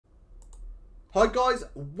Hi guys,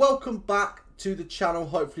 welcome back to the channel.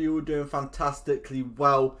 Hopefully you're all doing fantastically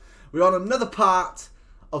well. We're on another part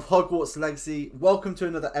of Hogwarts Legacy. Welcome to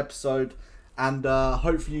another episode, and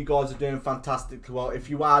hopefully you guys are doing fantastically well. If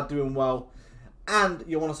you are doing well and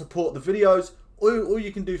you want to support the videos, all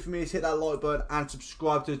you can do for me is hit that like button and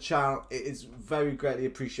subscribe to the channel. It is very greatly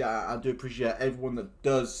appreciated. I do appreciate everyone that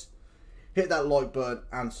does hit that like button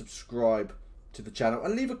and subscribe to the channel,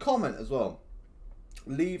 and leave a comment as well.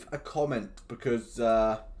 Leave a comment because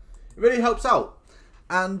it really helps out,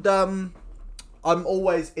 and I'm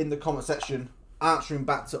always in the comment section answering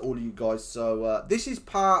back to all of you guys. So this is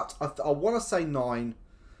part I want to say 9.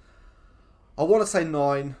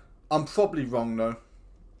 I'm probably wrong though,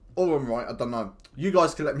 or I'm right. I don't know. You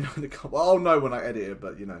guys can let me know in the comments. Well, I'll know when I edit it,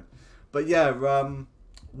 but you know. But yeah,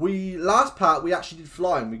 last part we actually did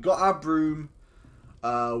flying. We got our broom.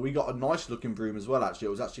 We got a nice looking broom as well. Actually,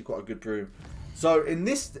 it was actually quite a good broom. So in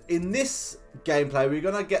this gameplay, we're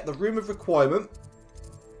gonna get the Room of Requirement.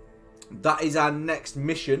 That is our next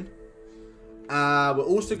mission. We're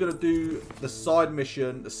also gonna do the side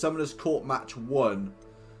mission, the Summoner's Court Match 1.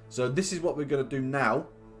 So this is what we're gonna do now.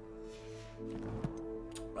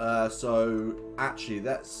 So actually,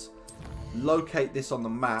 let's locate this on the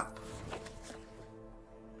map,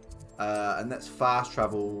 and let's fast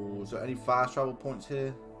travel. Is there any fast travel points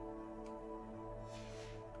here?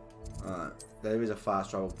 Alright, there is a fast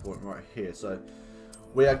travel point right here. So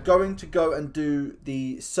we are going to go and do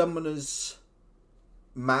the Summoner's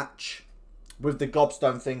match with the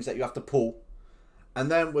gobstone things that you have to pull, and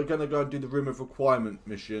then we're going to go and do the Room of Requirement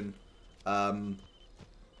mission. But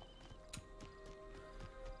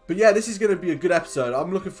yeah, this is going to be a good episode.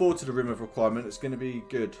 I'm looking forward to the Room of Requirement. It's going to be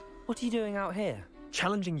good. What are you doing out here?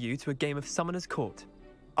 Challenging you to a game of Summoner's Court.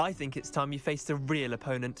 I think it's time you faced a real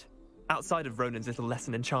opponent. Outside of Ronan's little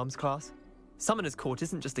lesson in charms class, Summoner's Court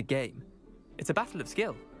isn't just a game. It's a battle of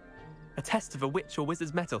skill. A test of a witch or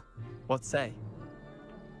wizard's mettle. What say?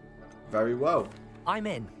 Very well. I'm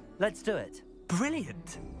in. Let's do it.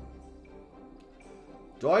 Brilliant!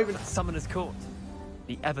 Do I even... Summoner's Court.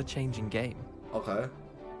 The ever-changing game. Okay.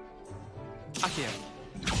 Accio.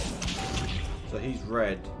 So he's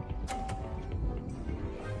red.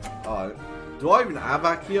 Alright. Do I even have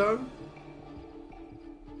Accio?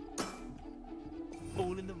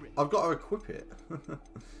 All in the ring. I've got to equip it.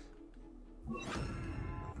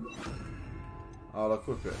 I'll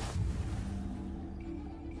equip it.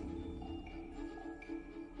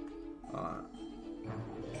 Alright.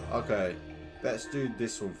 Okay. Let's do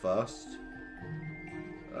this one first.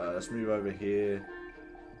 Let's move over here.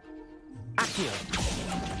 Accio.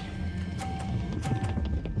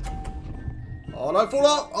 Oh, don't fall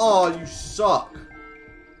off! Oh, you suck.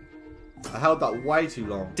 I held that way too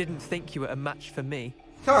long. Didn't think you were a match for me.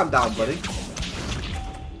 Calm down, buddy.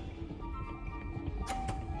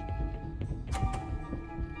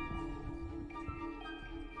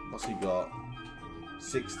 What's he got?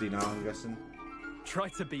 60 now, I'm guessing. Try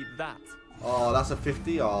to beat that. Oh, that's a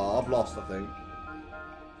 50? Oh, I've lost, I think.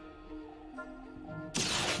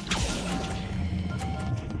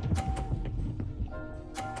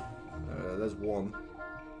 There's one.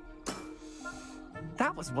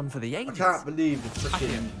 That was one for the ages. I can't believe the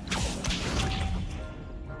freaking...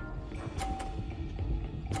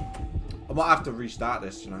 I might have to restart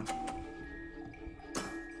this, you know.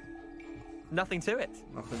 Nothing to it.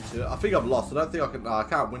 Nothing to it. I think I've lost. I don't think I can... No, I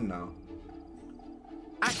can't win now.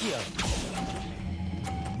 Accio.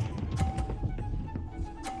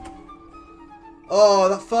 Oh,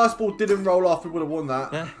 that first ball didn't roll off. We would have won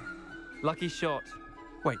that. Lucky shot.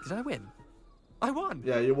 Wait, did I win? I won.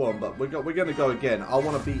 Yeah, you won, but we're going to go again. I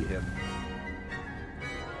want to beat him.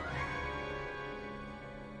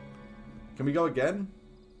 Can we go again?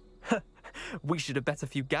 We should have bet a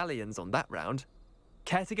few galleons on that round.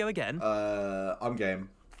 Care to go again? I'm game.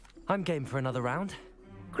 I'm game for another round.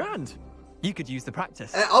 Grand. You could use the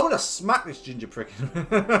practice. I'm going to smack this ginger prick.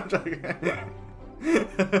 I'm joking.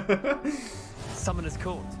 Summoner's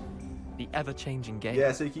Court. The ever-changing game.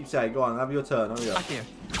 Yeah, so you keep saying, go on, have your turn. Hurry up. Accio.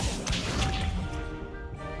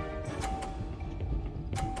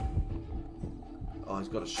 Oh, he's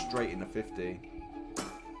got it straight in the 50.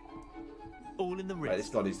 All in the wrist. Right, this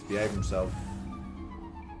guy needs to behave himself.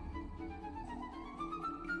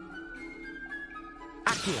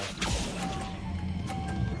 Accio.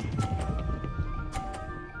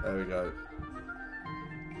 There we go.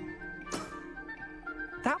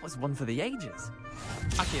 That was one for the ages.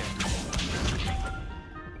 Accio.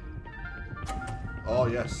 Oh,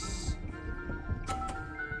 yes.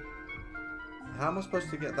 How am I supposed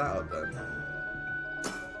to get that up then?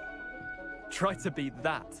 Try to beat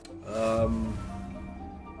that.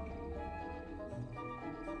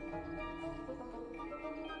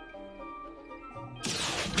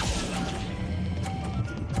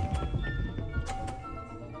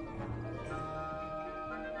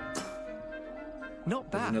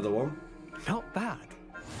 Not There's bad. another one. Not bad.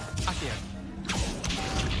 Accio.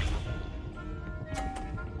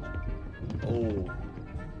 Oh.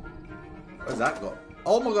 Where's that got?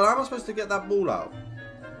 Oh my god, how am I supposed to get that ball out?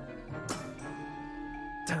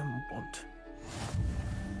 Don't want.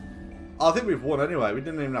 I think we've won anyway. We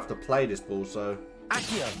didn't even have to play this ball, so...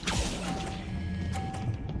 Accio.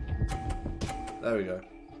 There we go.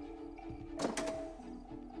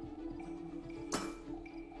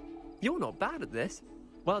 You're not bad at this.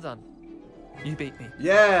 Well done. You beat me.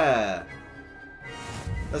 Yeah!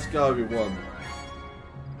 Let's go, we won.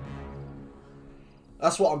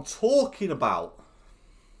 That's what I'm talking about.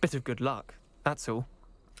 Bit of good luck. That's all.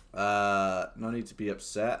 No need to be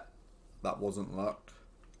upset. That wasn't luck.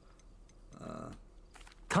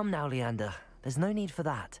 Come now, Leander. There's no need for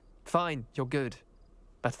that. Fine, you're good.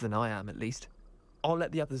 Better than I am, at least. I'll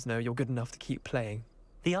let the others know you're good enough to keep playing.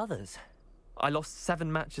 The others? I lost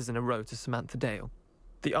 7 matches in a row to Samantha Dale.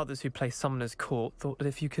 The others who play Summoner's Court thought that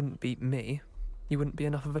if you couldn't beat me, you wouldn't be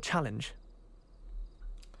enough of a challenge.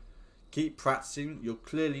 Keep practicing. You're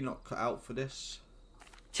clearly not cut out for this.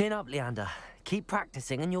 Chin up, Leander. Keep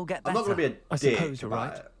practicing and you'll get better. I'm not going to be a I dick suppose you're about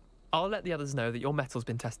right. it. I'll let the others know that your metal's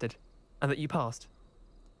been tested, and that you passed.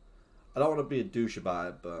 I don't want to be a douche about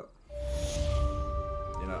it, but...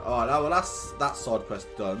 You know, alright, well that's that side quest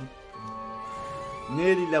done.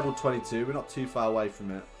 Nearly level 22, we're not too far away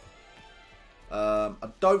from it. I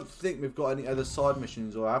don't think we've got any other side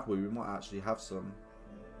missions, or have we? We might actually have some.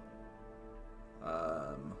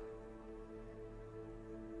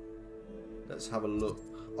 Let's have a look.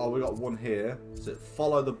 Oh, we got one here. So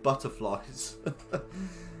follow the butterflies.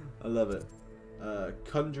 I love it.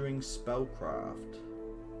 Conjuring spellcraft.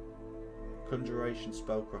 Conjuration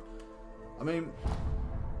spellcraft. I mean,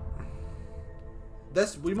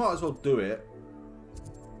 we might as well do it,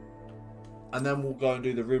 and then we'll go and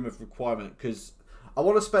do the room of requirement, because I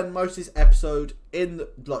want to spend most of this episode in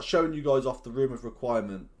like showing you guys off the room of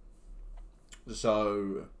requirement.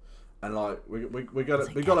 So, and like we gotta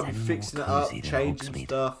be fixing it up, changing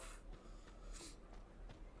stuff.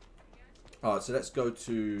 All right, so let's go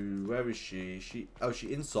to, where is she? She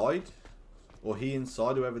inside, or he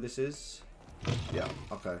inside? Whoever this is. Yeah.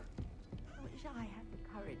 Okay. I wish I had the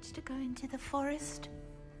courage to go into the forest.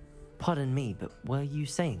 Pardon me, but were you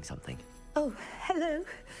saying something? Oh, hello.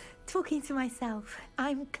 Talking to myself.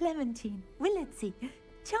 I'm Clementine, Willardsey,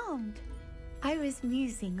 charmed. I was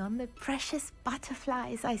musing on the precious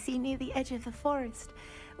butterflies I see near the edge of the forest.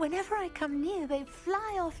 Whenever I come near, they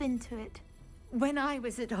fly off into it. When I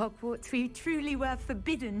was at Hogwarts, we truly were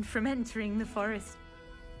forbidden from entering the forest.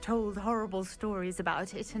 Told horrible stories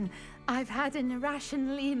about it, and I've had an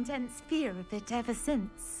irrationally intense fear of it ever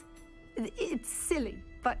since. It's silly,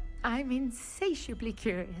 but I'm insatiably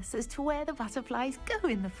curious as to where the butterflies go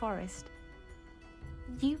in the forest.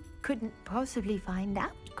 You couldn't possibly find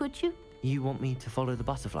out, could you? You want me to follow the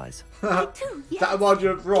butterflies? I do, yes. That reminds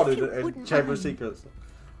you of Ron If you in wouldn't Chamber of mind. Secrets.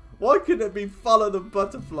 Why couldn't it be follow the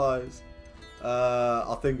butterflies?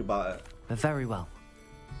 I'll think about it. Very well.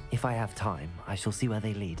 If I have time, I shall see where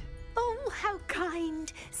they lead. Oh, how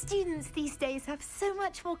kind. Students these days have so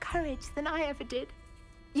much more courage than I ever did.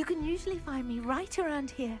 You can usually find me right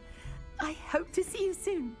around here. I hope to see you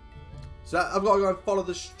soon. So I've got to go and follow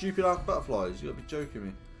the stupid ass butterflies. You got to be joking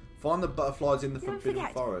me. Find the butterflies in the Don't Forbidden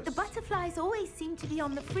forget, Forest. the butterflies always seem to be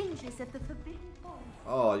on the fringes of the Forbidden Forest.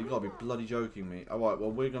 Oh, you got to be bloody joking me. Alright,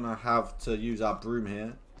 well we're going to have to use our broom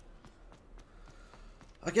here.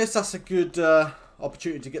 I guess that's a good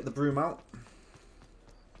opportunity to get the broom out.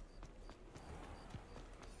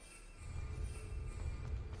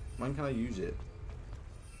 When can I use it?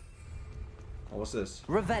 Oh, what's this?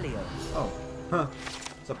 Revelio. Oh, huh.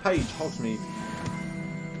 It's a page, Hogsmeade.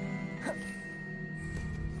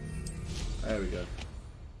 There we go.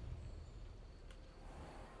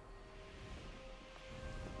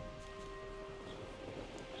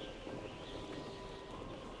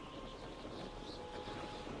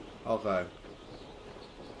 Okay.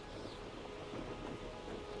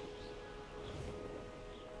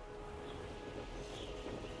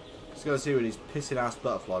 Let's go see where these pissing ass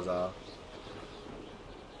butterflies are.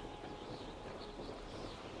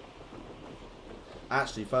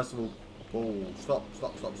 Actually, first of all, oh, stop.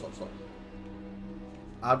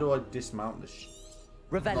 How do I dismount this?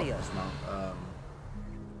 Revelio. Not dismount.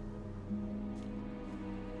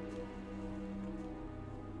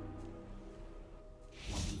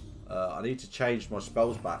 I need to change my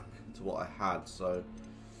spells back to what I had. So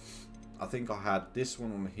I think I had this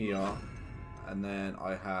one on here, and then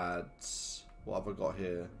I had, what have I got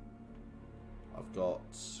here? I've got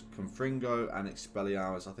Confringo and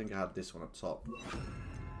Expelliarmus. I think I had this one up top.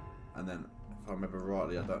 And then, if I remember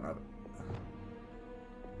rightly, I don't have it.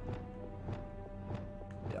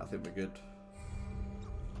 Yeah, I think we're good.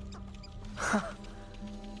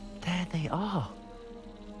 There they are.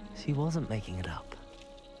 She wasn't making it up.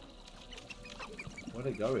 Where are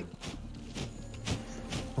they going?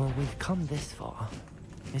 Well, we've come this far.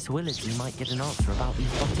 Miss Willardsley might get an answer about these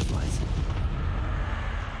butterflies.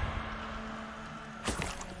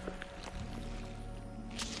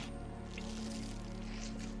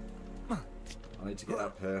 I need to get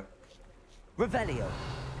up here. Revelio.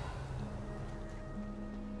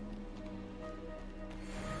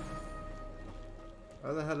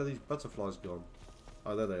 Where the hell are these butterflies gone?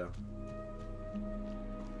 Oh, there they are.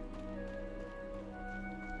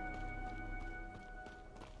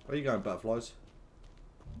 Where are you going, butterflies?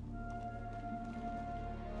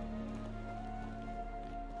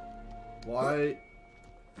 Why?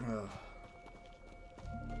 Ugh.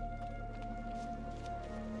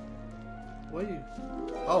 Where are you?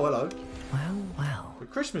 Oh, hello. Well, well. The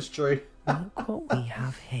Christmas tree. Look what we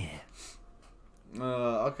have here.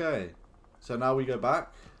 Okay. So now we go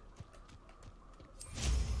back.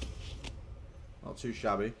 Not too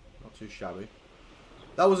shabby. Not too shabby.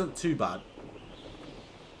 That wasn't too bad.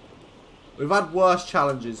 We've had worse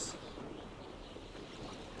challenges.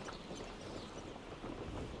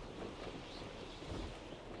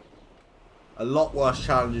 A lot worse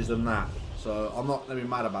challenges than that. So I'm not going to be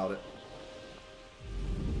mad about it.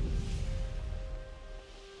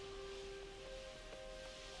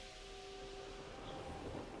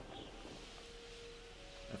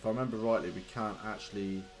 If I remember rightly, we can't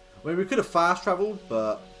actually... I mean, we could have fast travelled,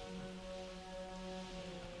 but...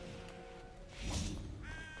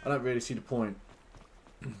 I don't really see the point.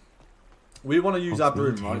 We want to use our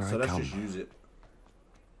broom, right? So let's just use it.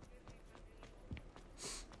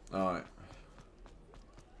 Alright.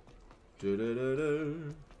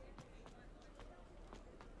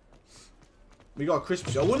 We got a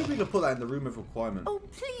Christmas tree. I wonder if we could put that in the room of requirement. Oh,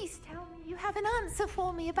 please tell me you have an answer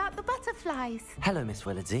for me about the butterflies. Hello, Miss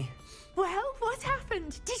Willardsey. Well, what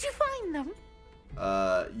happened? Did you find them?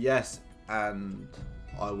 Yes, and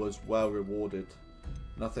I was well rewarded.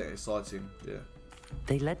 Nothing exciting, yeah.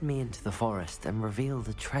 They led me into the forest and revealed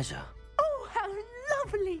a treasure. Oh, how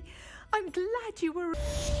lovely! I'm glad you were...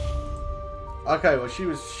 Okay, well, she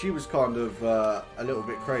was kind of a little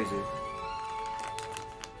bit crazy.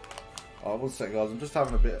 Oh, one sec, guys. I'm just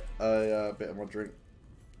having a bit of my drink.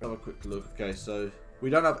 Have a quick look. Okay, so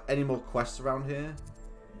we don't have any more quests around here.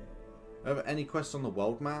 Do we have any quests on the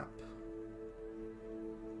world map?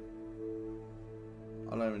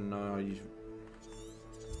 I don't even know how you...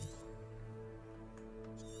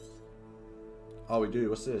 Oh, we do.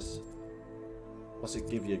 What's this? What's it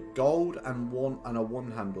give you? Gold and a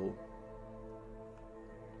one handle.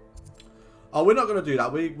 Oh, we're not going to do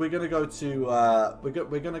that. We're going to go to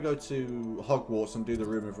we're going to go to Hogwarts and do the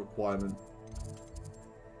room of requirement.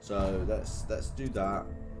 So let's do that.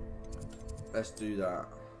 Let's do that.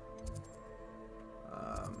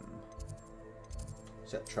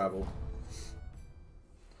 Set travel,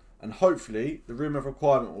 and hopefully the room of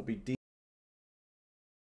requirement will be deep.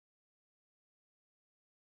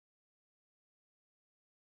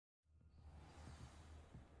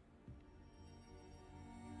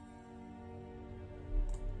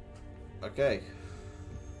 Okay,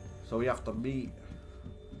 so we have to meet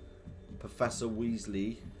Professor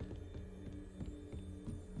Weasley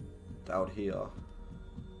down here.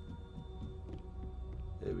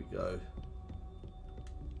 Here we go.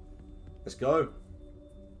 Let's go.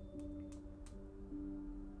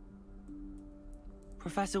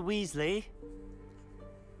 Professor Weasley?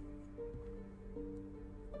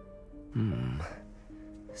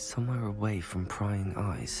 Somewhere away from prying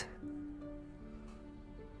eyes.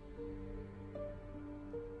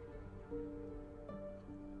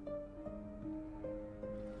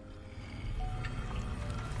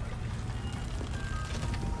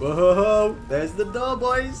 Whoa, there's the door,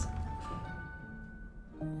 boys.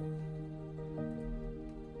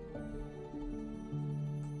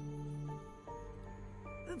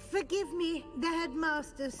 Forgive me, the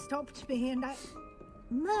headmaster stopped me and I...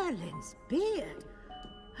 Merlin's beard.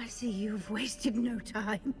 I see you've wasted no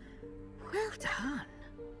time. Well done.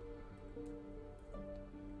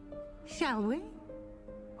 Shall we?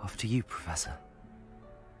 After you, Professor.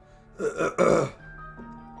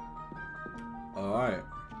 Alright.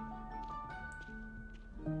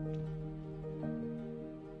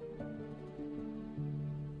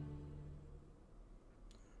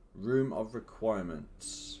 Room of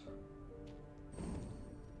requirements.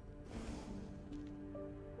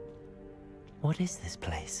 What is this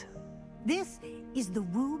place? This is the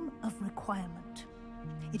Room of Requirement.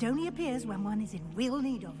 It only appears when one is in real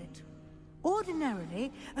need of it.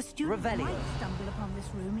 Ordinarily, a student Revelio. might stumble upon this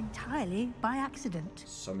room entirely by accident.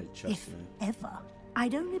 Summit If chest. ever.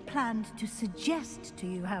 I'd only planned to suggest to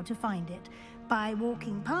you how to find it by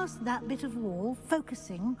walking past that bit of wall,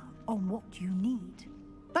 focusing on what you need.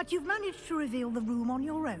 But you've managed to reveal the room on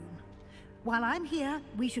your own. While I'm here,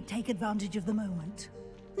 we should take advantage of the moment.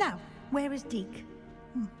 Now, where is Deke?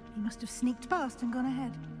 He must have sneaked past and gone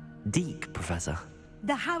ahead. Deke, Professor.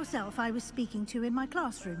 The house elf I was speaking to in my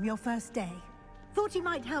classroom your first day. Thought he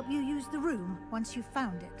might help you use the room once you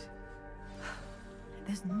found it.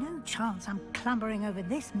 There's no chance I'm clambering over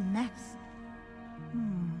this mess.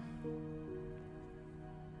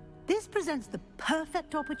 This presents the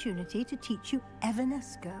perfect opportunity to teach you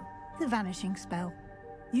Evanesco, the vanishing spell.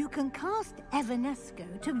 You can cast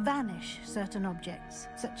Evanesco to vanish certain objects,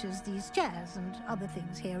 such as these chairs and other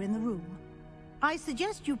things here in the room. I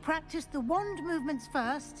suggest you practice the wand movements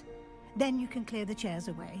first, then you can clear the chairs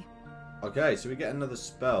away. Okay, so we get another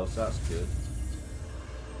spell, so that's good.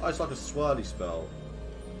 Oh, it's like a swirly spell.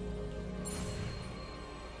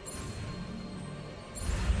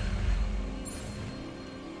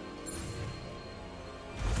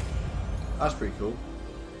 That's pretty cool.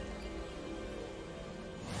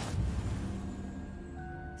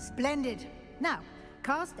 Splendid. Now,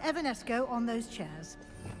 cast Evanesco on those chairs.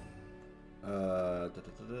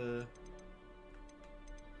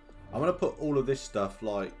 I'm gonna put all of this stuff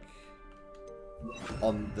like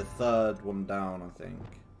on the third one down, I think.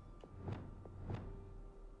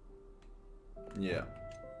 Yeah.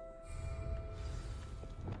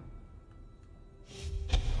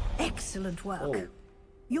 Excellent work. Oh.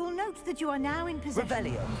 You'll note that you are now in possession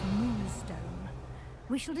Revelio. of Moonstone.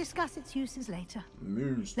 We shall discuss its uses later.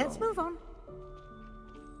 Moonstone. Let's move on.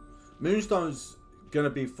 Moonstone's gonna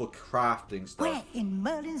be for crafting stuff. Where in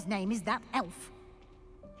Merlin's name is that elf?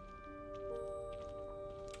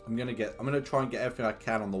 I'm gonna try and get everything I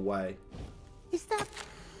can on the way. Is that...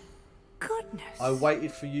 Goodness. I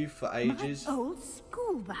waited for you for ages. My old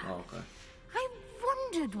school bag. Oh, okay. I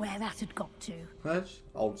wondered where that had got to. That's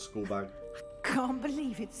old school bag. Can't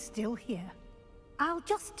believe it's still here. I'll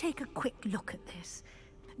just take a quick look at this.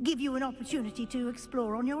 Give you an opportunity to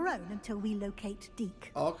explore on your own until we locate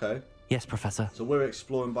Deke. Oh, okay. Yes, Professor. So we're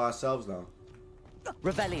exploring by ourselves now.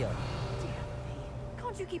 Revelio.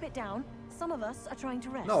 Can't you keep it down? Some of us are trying to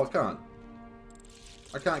rest. No, I can't.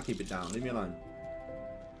 I can't keep it down. Leave me alone.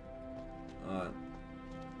 Alright.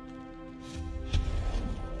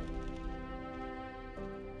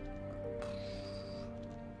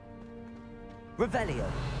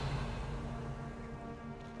 Revelio.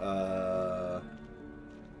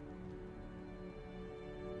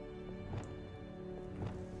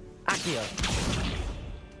 Accio.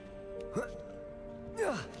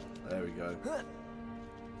 There we go.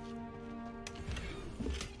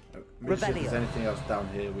 Let me see if there's Revelio. anything else down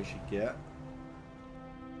here we should get.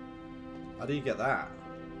 How do you get that?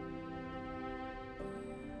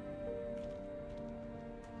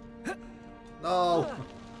 No!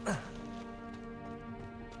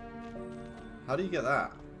 How do you get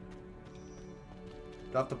that?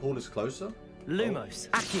 Do I have to pull this closer? Lumos.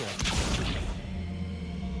 Accio.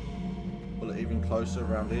 Pull it even closer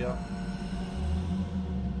around here.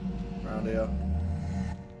 Around here.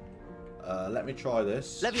 Let me try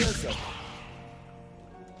this. Levioso.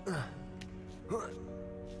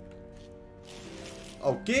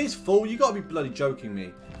 Oh, gear's full? You gotta be bloody joking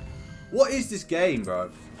me. What is this game,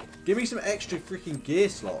 bro? Give me some extra freaking gear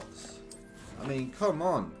slots. I mean, come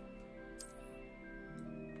on.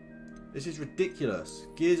 This is ridiculous.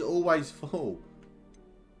 Gear's always full.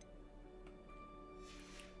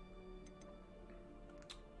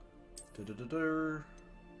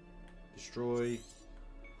 Destroy.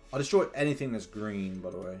 I'll destroy anything that's green, by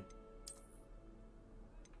the way.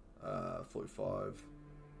 45.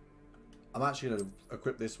 I'm actually going to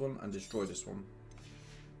equip this one and destroy this one.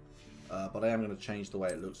 But I am going to change the way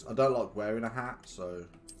it looks. I don't like wearing a hat, so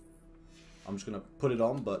I'm just going to put it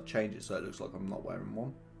on, but change it so it looks like I'm not wearing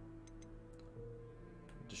one.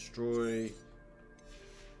 Destroy.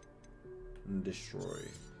 And destroy.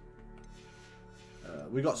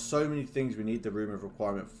 We got so many things we need the room of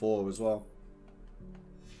requirement for as well.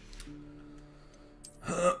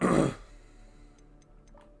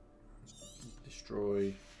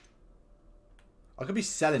 Destroy. I could be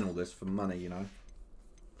selling all this for money, you know.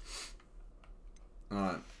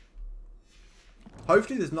 Alright.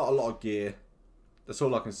 Hopefully there's not a lot of gear. That's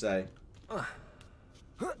all I can say. Alright.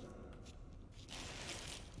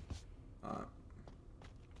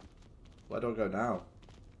 Where do I go now?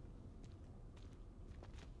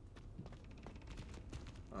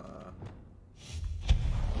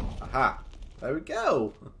 Aha. There we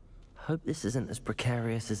go. Hope this isn't as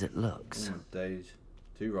precarious as it looks. Oh, days.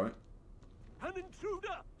 Too right. An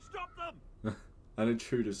intruder! Stop them! An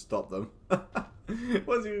intruder, stop them.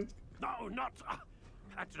 What's he? No, not...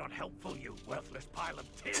 that's not helpful, you worthless pile of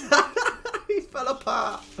tin. He fell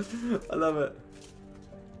apart. I love it.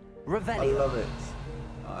 Revelio. I love it.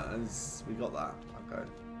 Alright, we got that. Okay.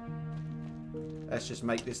 Let's just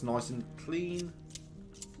make this nice and clean.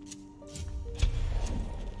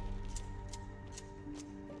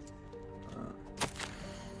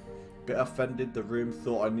 Bit offended the room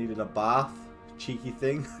thought I needed a bath. Cheeky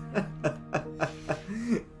thing.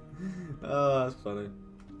 Oh, that's funny.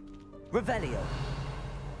 Revelio.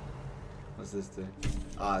 What's this thing?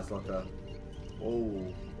 Ah, it's like a...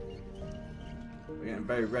 Oh. We're getting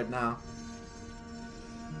very red now.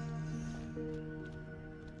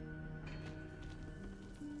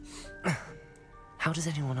 How does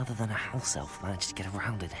anyone other than a house elf manage to get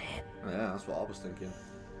around in here? Oh, yeah, that's what I was thinking.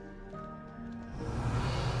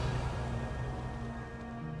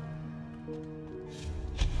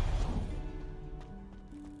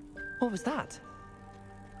 What was that?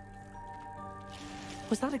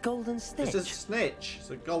 Was that a golden snitch? It's a snitch. It's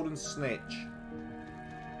a golden snitch.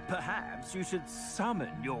 Perhaps you should summon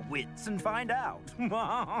your wits and find out.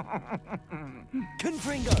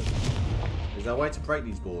 Confringo! Is there a way to break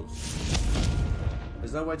these boards?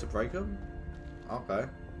 Is there a way to break them? Okay.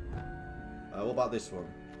 What about this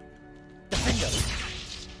one? Defendo!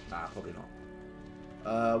 Nah, probably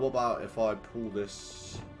not. What about if I pull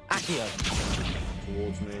this Accio!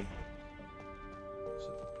 towards me?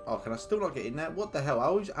 Oh, can I still not get in there? What the hell?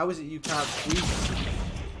 How is it you can't squeeze?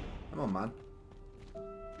 Come on, man.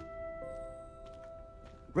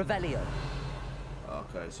 Revelio.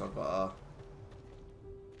 Okay, so I've got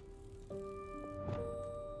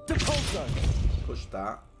Depulso! push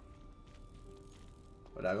that.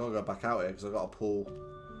 But I gotta go back out here because I gotta pull.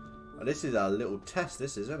 Oh, this is a little test.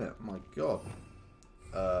 This is, isn't it? My God.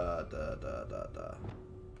 Accio!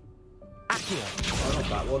 Oh, not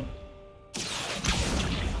that one.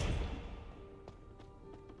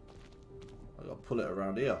 I gotta pull it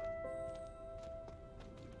around here.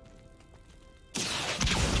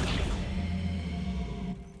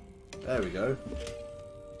 There we go.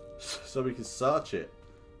 So we can search it.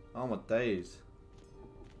 Oh my days.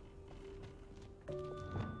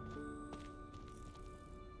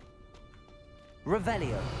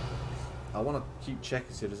 Revelio. I want to keep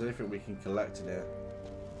checking see if there's anything we can collect in here.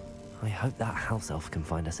 I hope that house elf can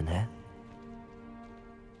find us in here.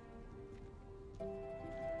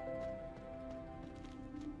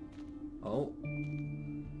 Oh.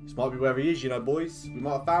 This might be where he is, you know, boys. We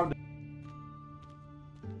might have found it.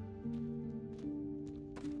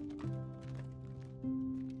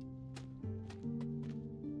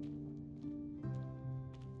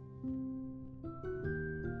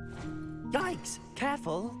 Yikes!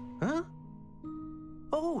 Careful! Huh?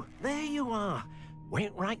 Oh, there you are.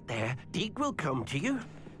 Wait right there. Deke will come to you.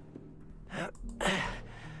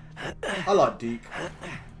 I like Deke.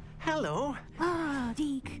 Hello. Ah,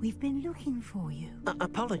 Deke, we've been looking for you.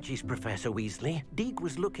 Apologies, Professor Weasley. Deke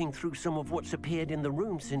was looking through some of what's appeared in the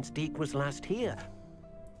room since Deke was last here.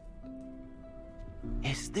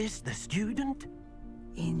 Is this the student?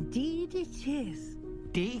 Indeed it is.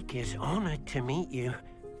 Deke is honored to meet you.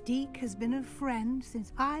 Deke has been a friend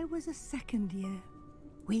since I was a second year.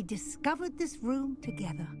 We discovered this room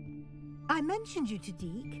together. I mentioned you to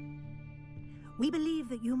Deke. We believe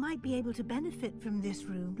that you might be able to benefit from this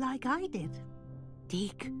room like I did.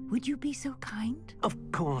 Deke, would you be so kind? Of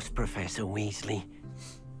course, Professor Weasley.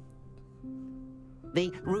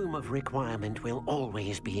 The Room of Requirement will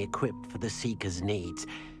always be equipped for the Seeker's needs.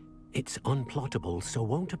 It's unplottable, so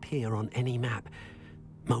won't appear on any map.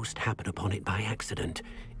 Most happen upon it by accident,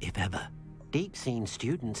 if ever. Deke's seen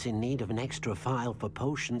students in need of an extra file for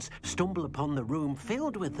potions stumble upon the room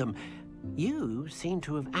filled with them. You seem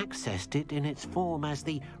to have accessed it in its form as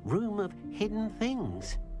the Room of Hidden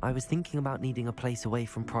Things. I was thinking about needing a place away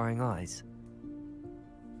from prying eyes.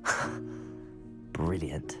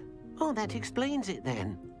 Brilliant. Oh, that explains it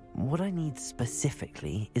then. What I need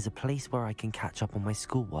specifically is a place where I can catch up on my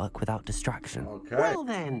schoolwork without distraction. Okay. Well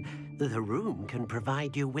then, the room can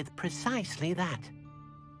provide you with precisely that.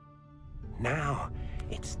 Now,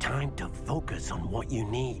 it's time to focus on what you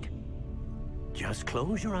need. Just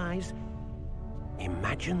close your eyes.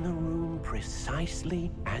 Imagine the room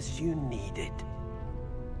precisely as you need it.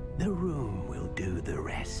 The room will do the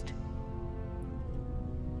rest.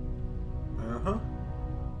 Uh-huh.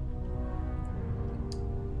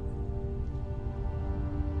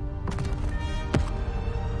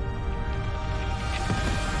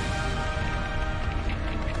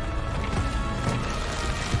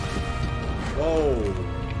 Whoa.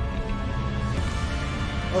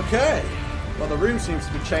 Okay. Well, the room seems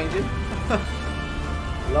to be changing.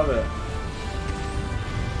 Love it.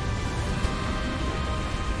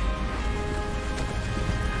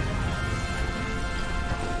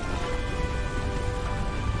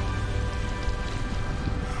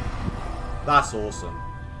 That's awesome.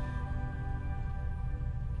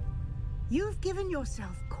 You've given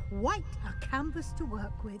yourself quite a canvas to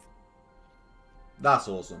work with. That's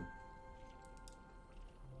awesome.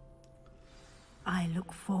 I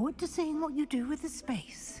look forward to seeing what you do with the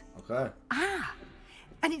space. Okay. Ah,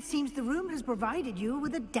 and it seems the room has provided you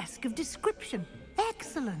with a desk of description.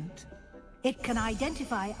 Excellent. It can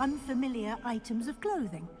identify unfamiliar items of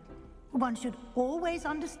clothing. One should always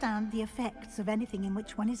understand the effects of anything in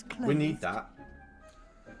which one is clothed. We need that.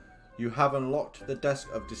 You have unlocked the desk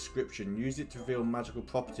of description. Use it to reveal magical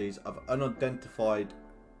properties of unidentified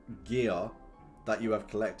gear that you have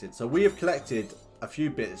collected. So we have collected a few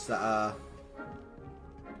bits that are...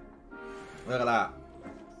 Look at that.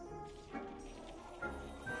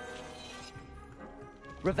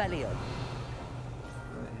 Revelio.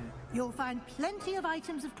 You'll find plenty of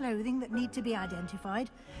items of clothing that need to be identified.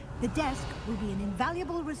 The desk will be an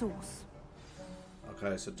invaluable resource.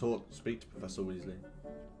 Okay, so speak to Professor Weasley.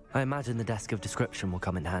 I imagine the desk of description will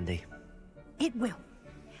come in handy. It will.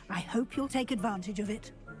 I hope you'll take advantage of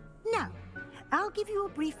it. Now, I'll give you a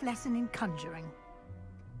brief lesson in conjuring.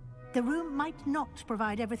 The room might not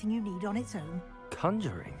provide everything you need on its own.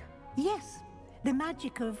 Conjuring? Yes, the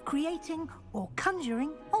magic of creating or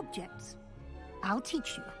conjuring objects. I'll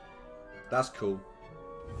teach you. That's cool.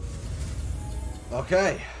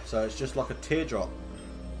 Okay, so it's just like a teardrop.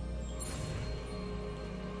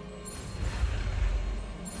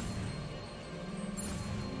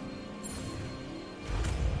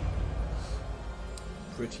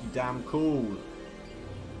 Pretty damn cool.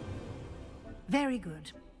 Very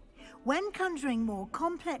good. When conjuring more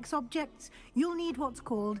complex objects, you'll need what's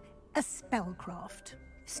called a spellcraft.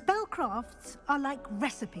 Spellcrafts are like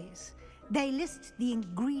recipes. They list the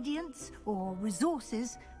ingredients or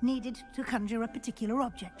resources needed to conjure a particular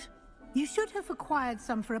object. You should have acquired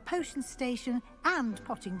some for a potion station and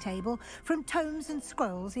potting table from tomes and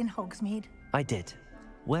scrolls in Hogsmeade. I did.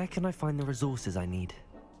 Where can I find the resources I need?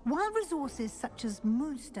 While resources such as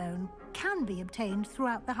moonstone can be obtained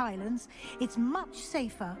throughout the Highlands, it's much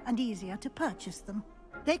safer and easier to purchase them.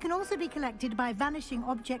 They can also be collected by vanishing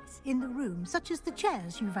objects in the room, such as the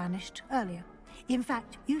chairs you vanished earlier. In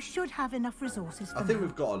fact, you should have enough resources for I think now.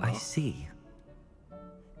 we've got enough. I see.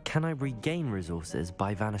 Can I regain resources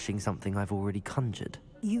by vanishing something I've already conjured?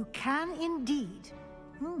 You can indeed.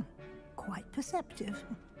 Quite perceptive.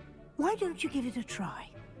 Why don't you give it a try?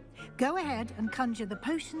 Go ahead and conjure the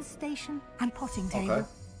potion station and potting table. Okay.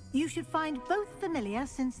 You should find both familiar,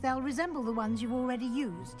 since they'll resemble the ones you've already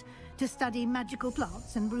used to study magical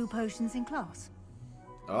plants and brew potions in class.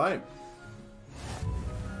 Alright.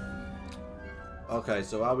 Okay,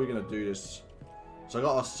 so how are we going to do this? So I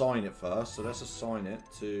got to assign it first. So let's assign it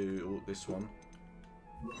to this one.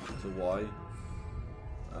 To Y.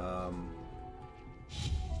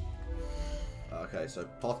 Okay, so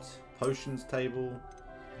potions table.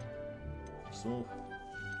 Small.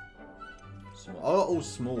 Oh, all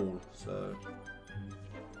small. So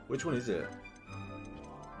which one is it?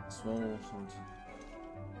 Small.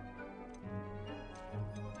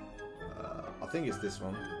 I think it's this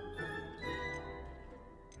one.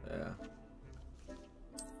 Yeah.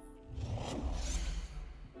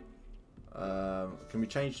 Can we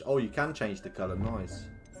change? Oh, you can change the color. Nice.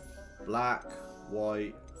 Black,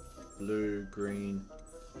 white, blue, green,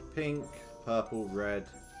 pink, purple, red.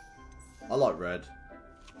 I like red.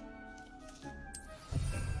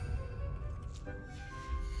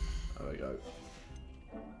 There we go.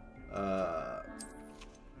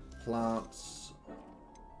 Plants.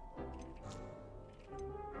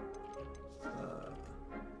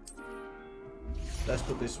 Let's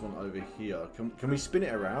put this one over here. Can we spin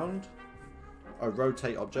it around? Oh,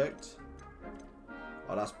 rotate object.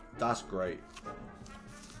 Oh, that's great.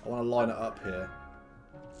 I want to line it up here.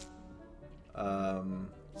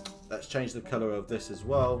 Let's change the color of this as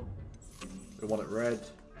well. We want it red.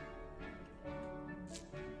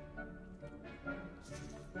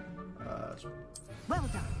 Well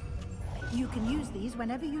done. You can use these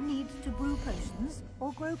whenever you need to brew potions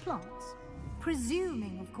or grow plants.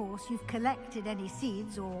 Presuming, of course, you've collected any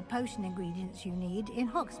seeds or potion ingredients you need in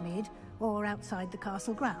Hogsmeade or outside the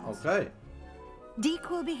castle grounds. Okay. Deke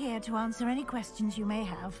will be here to answer any questions you may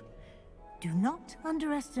have. Do not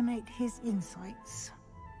underestimate his insights.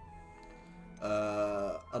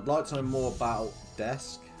 I'd like to know more about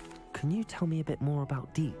desk. Can you tell me a bit more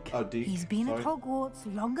about Deke? Oh, Deke. He's been Sorry. at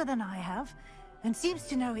Hogwarts longer than I have, and seems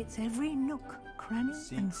to know its every nook, cranny,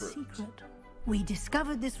 and secret. We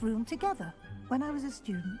discovered this room together when I was a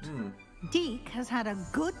student. Deke has had a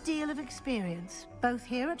good deal of experience, both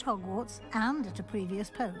here at Hogwarts and at a previous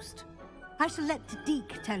post. I shall let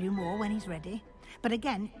Deke tell you more when he's ready. But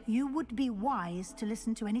again, you would be wise to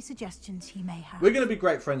listen to any suggestions he may have. We're going to be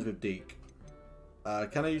great friends with Deke.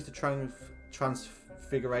 Can I use the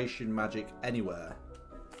transfiguration magic anywhere?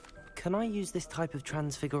 Can I use this type of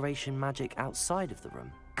transfiguration magic outside of the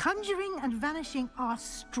room? Conjuring and vanishing are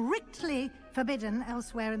strictly forbidden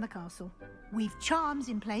elsewhere in the castle. We've charms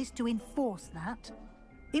in place to enforce that.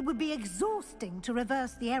 It would be exhausting to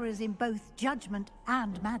reverse the errors in both judgment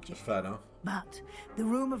and magic. Fair enough. But the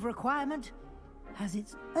Room of Requirement has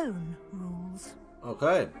its own rules.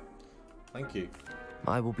 Okay. Thank you.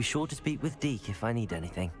 I will be sure to speak with Deke if I need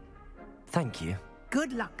anything. Thank you.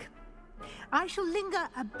 Good luck. I shall linger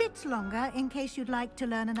a bit longer in case you'd like to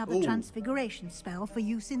learn another transfiguration spell for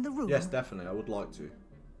use in the room. Yes, definitely. I would like to.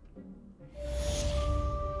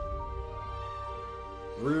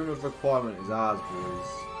 Room of Requirement is ours, boys.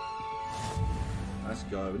 Let's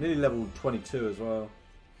go. We're nearly level 22 as well.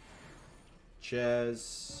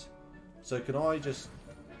 Chairs. So can I just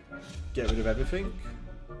get rid of everything?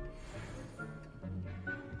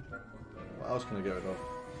 What else can I get rid of?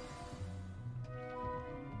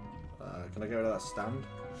 Can I get rid of that stand?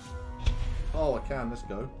 Oh, I can. Let's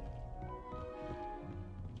go.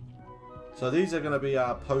 So these are going to be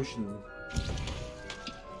our potioned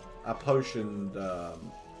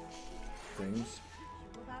things.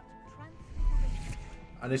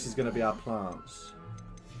 And this is going to be our plants.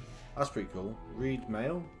 That's pretty cool. Read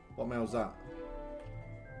mail? What mail's that?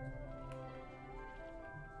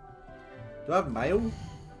 Do I have mail?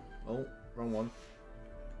 Oh, wrong one.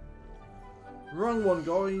 Wrong one,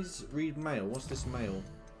 guys. Read mail. What's this mail?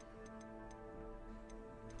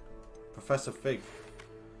 Professor Fig.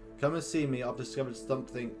 Come and see me. I've discovered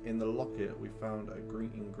something in the locket. We found a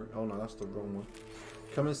green. Oh no, that's the wrong one.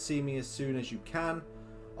 Come and see me as soon as you can.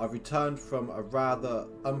 I've returned from a rather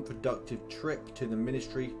unproductive trip to the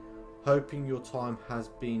Ministry, hoping your time has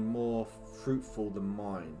been more fruitful than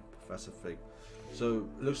mine, Professor Fig. So,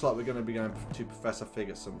 it looks like we're going to be going to Professor Fig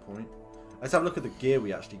at some point. Let's have a look at the gear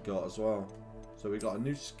we actually got as well. So, we got a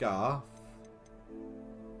new scarf.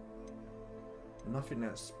 Nothing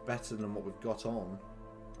that's better than what we've got on,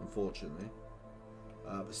 unfortunately.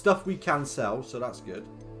 But stuff we can sell, so that's good.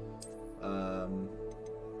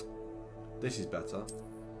 This is better.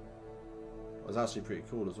 It's actually pretty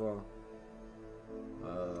cool as well.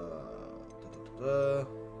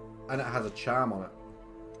 And it has a charm on it.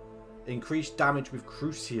 Increased damage with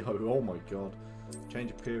Crucio. Oh my god. Change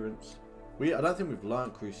appearance. I don't think we've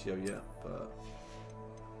learnt Crucio yet, but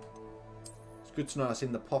it's good to know that's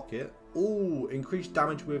in the pocket. Ooh, increased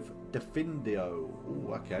damage with Defendio.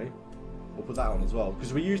 Ooh, okay. We'll put that on as well,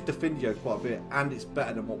 because we use Defendio quite a bit, and it's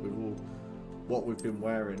better than what we've been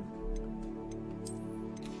wearing.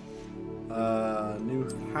 New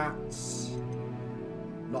hats.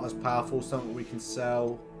 Not as powerful. Something we can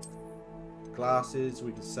sell. Glasses,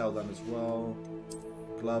 we can sell them as well.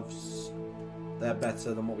 Gloves, they're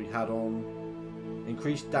better than what we had on.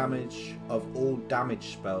 Increased damage of all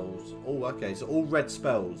damage spells. Oh, okay, so all red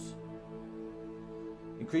spells.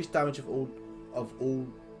 Increased damage of all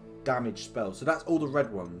damage spells. So that's all the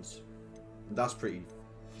red ones. That's pretty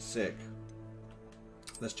sick.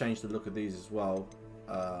 Let's change the look of these as well.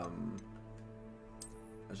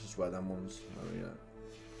 Let's just wear them ones. Oh yeah.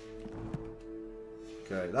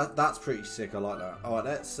 Okay, that's pretty sick. I like that. Alright,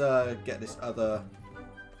 let's get this other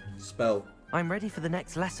spell. I'm ready for the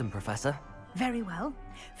next lesson, Professor. Very well.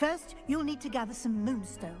 First, you'll need to gather some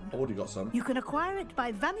moonstone. I've already got some. You can acquire it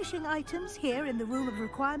by vanishing items here in the Room of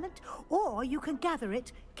Requirement, or you can gather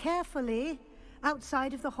it carefully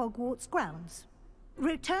outside of the Hogwarts grounds.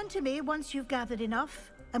 Return to me once you've gathered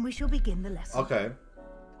enough, and we shall begin the lesson. Okay.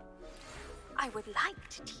 I would like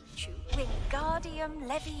to teach you Wingardium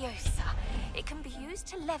Leviosa. It can be used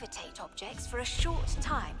to levitate objects for a short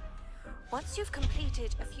time. Once you've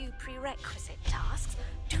completed a few prerequisite tasks,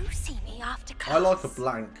 do see me after class. I like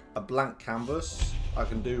a blank canvas. I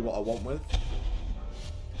can do what I want with.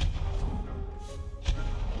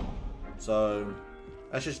 So,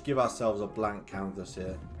 let's just give ourselves a blank canvas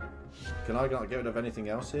here. Can I not get rid of anything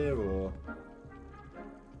else here, or?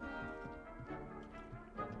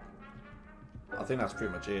 I think that's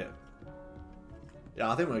pretty much it. Yeah,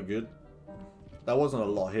 I think we're good. There wasn't a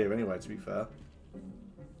lot here anyway, to be fair.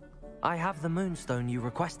 I have the moonstone you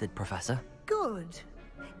requested, Professor. Good.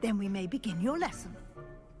 Then we may begin your lesson.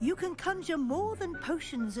 You can conjure more than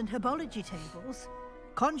potions and herbology tables.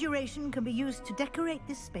 Conjuration can be used to decorate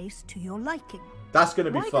this space to your liking. That's going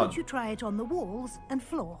to be Why fun. don't you try it on the walls and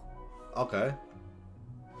floor? Okay.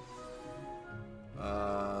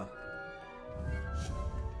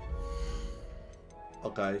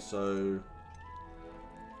 Okay, so...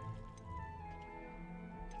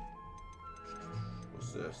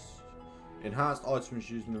 What's this? Enhanced items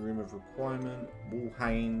used in the room of requirement. Wall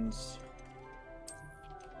hangings.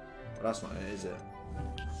 Well, that's not it, is it?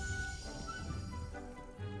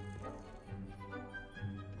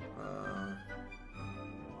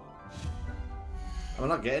 Am I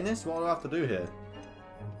not getting this? What do I have to do here?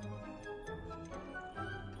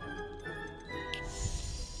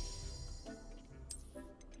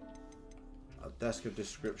 A desk of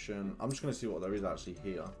description. I'm just going to see what there is actually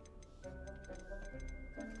here.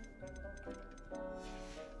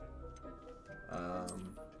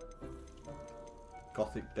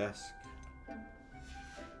 Gothic desk.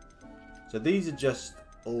 So these are just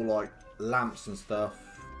all like lamps and stuff.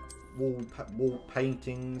 Wall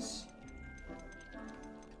paintings.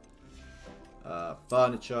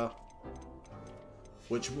 Furniture,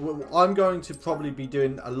 which I'm going to probably be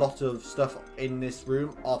doing a lot of stuff in this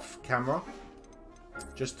room off camera,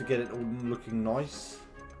 just to get it all looking nice.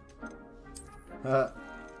 How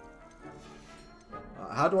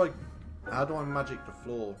do I magic the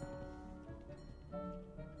floor?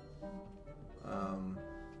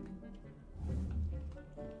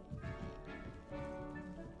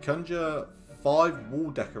 Conjure 5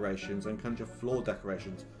 wall decorations and conjure floor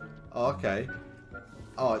decorations. Oh, okay.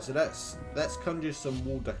 Alright, so let's conjure some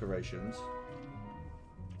wall decorations.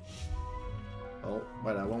 Oh,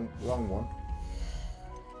 wait, no, wrong one.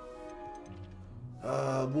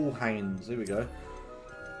 Wall hangings, here we go.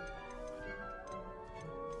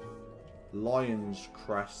 Lion's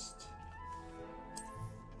crest.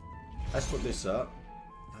 Let's put this up.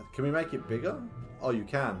 Can we make it bigger? Oh, you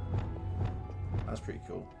can. That's pretty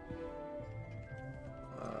cool.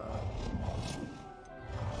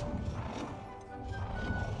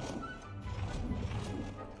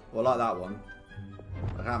 Well, like that one.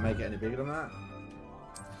 I can't make it any bigger than that.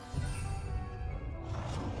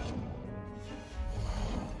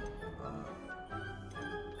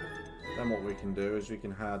 Then what we can do is we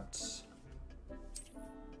can add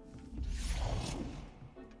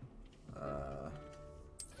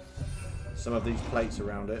some of these plates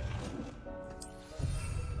around it.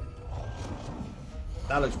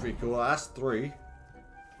 That looks pretty cool. That's 3.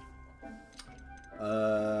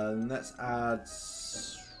 Let's add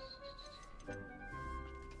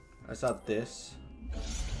this.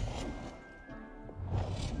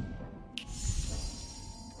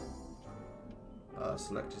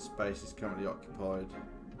 Selected space is currently occupied.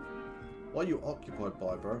 What are you occupied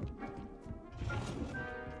by, bro?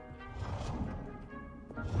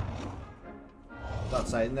 That's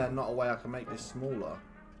saying there's not a way I can make this smaller.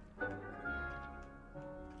 I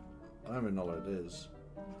don't even know what it is.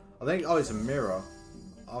 I think, oh, it's a mirror.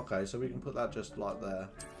 Okay, so we can put that just like there.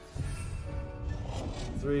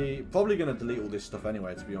 3, probably going to delete all this stuff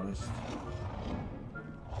anyway, to be honest.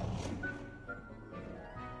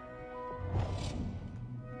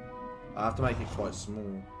 I have to make it quite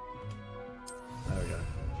small. There we go.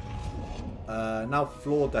 Now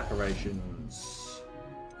floor decorations.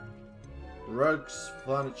 Rugs,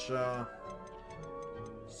 furniture,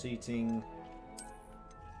 seating.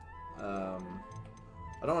 I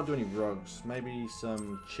don't want to do any rugs. Maybe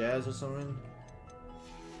some chairs or something.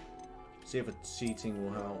 See if a seating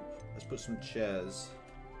will help. Let's put some chairs.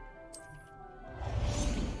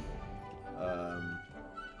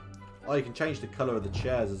 Oh, you can change the colour of the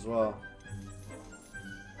chairs as well.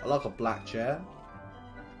 I like a black chair.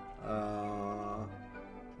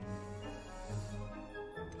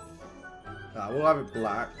 We'll have it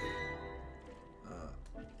black.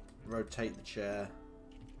 Rotate the chair.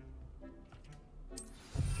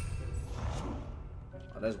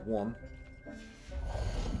 Oh, there's one.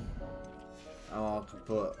 Oh, I could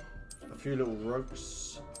put a few little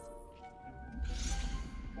rugs.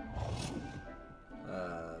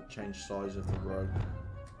 Change size of the rug.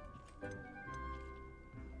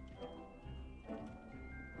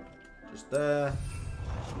 Just there.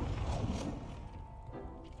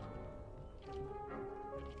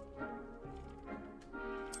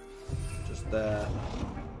 Just there.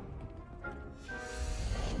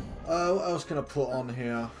 What else can I put on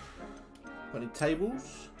here? Got any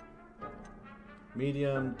tables?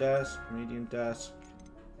 Medium desk, medium desk.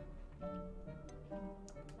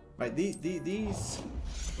 Right, these.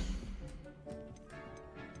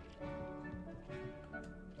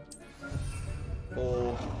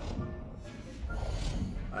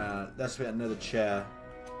 let's get another chair.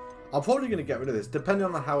 I'm probably going to get rid of this, depending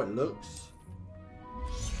on how it looks.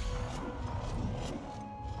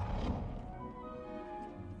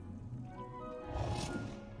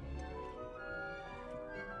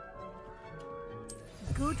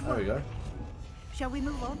 Good work. There we go. Shall we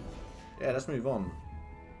move on? Yeah, let's move on.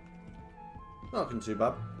 Not looking too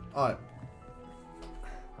bad. Alright.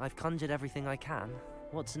 I've conjured everything I can.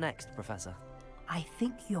 What's next, Professor? I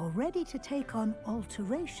think you're ready to take on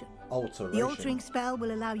alteration. Alteration. The altering spell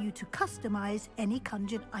will allow you to customize any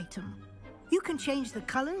conjured item. You can change the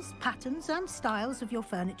colors, patterns, and styles of your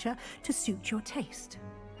furniture to suit your taste.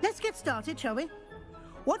 Let's get started, shall we?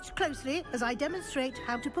 Watch closely as I demonstrate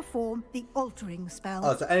how to perform the altering spell.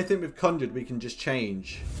 Oh, so anything we've conjured we can just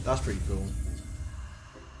change. That's pretty cool.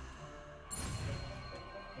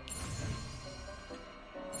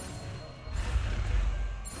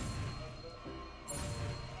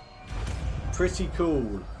 Pretty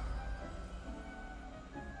cool.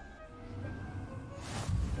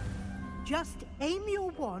 Just aim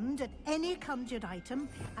your wand at any conjured item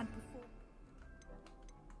and perform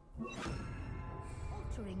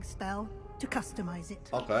altering spell to customize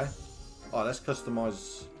it. Okay. Alright, let's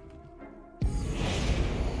customize.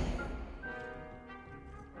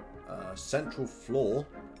 Central floor.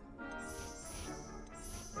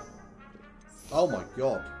 Oh my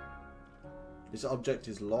god. This object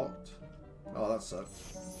is locked. Oh, that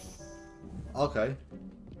sucks. Okay.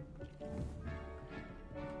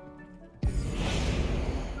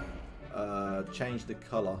 Change the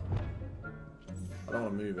color. I don't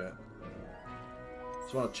want to move it.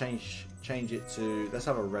 Just want to change it to. Let's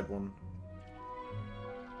have a red one.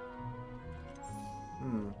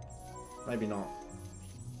 Maybe not.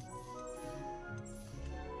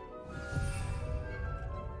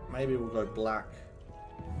 Maybe we'll go black.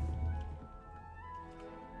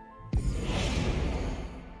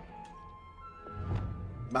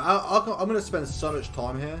 But I'm going to spend so much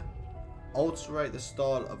time here. Alterate the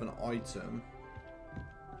style of an item.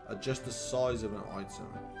 Adjust the size of an item.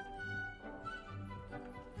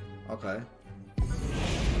 Okay.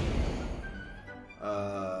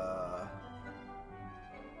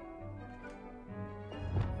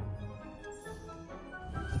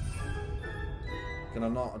 Can I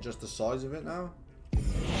not adjust the size of it now?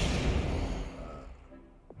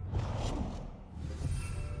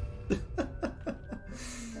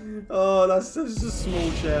 Oh, that's such a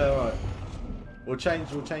small chair. Right. We'll change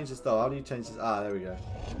the style. How do you change this? Ah, there we go.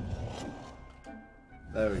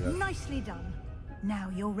 There we go. Nicely done.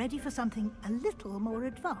 Now you're ready for something a little more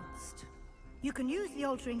advanced. You can use the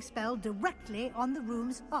altering spell directly on the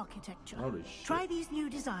room's architecture. Holy shit. Try these new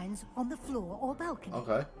designs on the floor or balcony.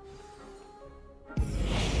 Okay.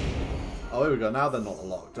 Oh, here we go. Now they're not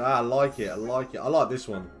locked. Ah, I like it. I like it. I like this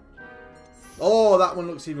one. Oh, that one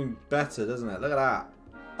looks even better, doesn't it? Look at that.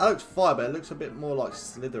 That looks fire, but it looks a bit more like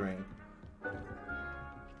slithering.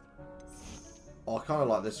 Oh, I kind of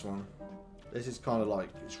like this one. This is kind of like,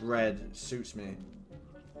 it's red. It suits me.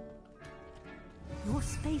 Your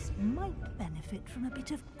space might benefit from a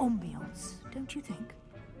bit of ambiance, don't you think?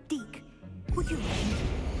 Deke, would you mind?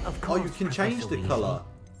 Of course, Oh, you can change the colour.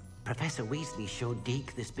 Professor Weasley showed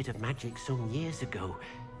Deke this bit of magic some years ago.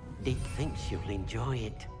 Deke thinks you'll enjoy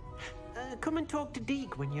it. Come and talk to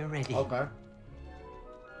Deke when you're ready. Okay.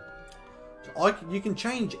 So you can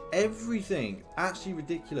change everything. Actually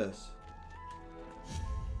ridiculous.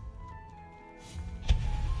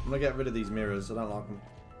 I'm going to get rid of these mirrors. I don't like them.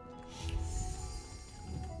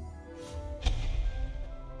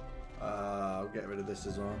 I'll get rid of this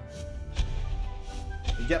as well.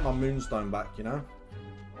 You get my moonstone back, you know.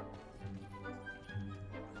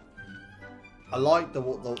 I like the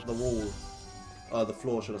wall. The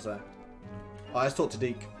floor, should I say. Alright, let's talk to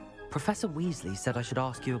Deke. Professor Weasley said I should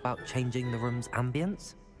ask you about changing the room's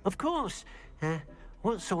ambience. Of course.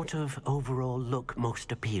 What sort of overall look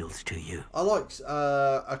most appeals to you? I like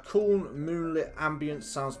a cool moonlit ambience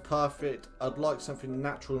sounds perfect. I'd like something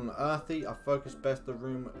natural and earthy. I focus best the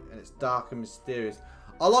room and it's dark and mysterious.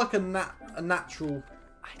 I like a natural.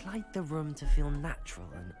 I'd like the room to feel natural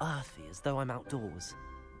and earthy, as though I'm outdoors.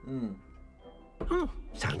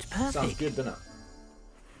 Sounds perfect. Sounds good, doesn't it?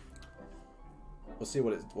 We'll see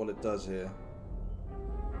what it does here.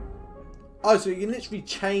 Oh, so you can literally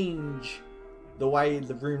change the way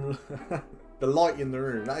the room, the light in the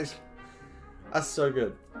room. That's so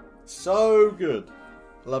good, so good.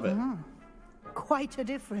 Love it. Quite a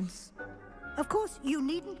difference. Of course, you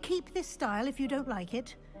needn't keep this style if you don't like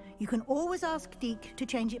it. You can always ask Deke to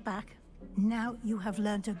change it back. Now you have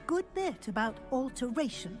learnt a good bit about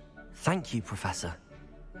alteration. Thank you, Professor.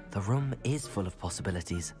 The room is full of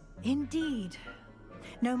possibilities. Indeed.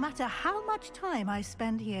 No matter how much time I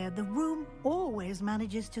spend here, the room always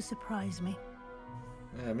manages to surprise me.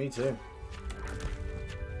 Yeah, me too.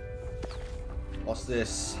 What's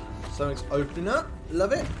this? Something's opening up.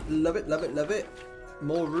 Love it. Love it, love it, love it.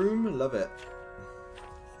 More room. Love it.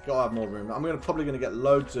 Gotta have more room. I'm probably going to get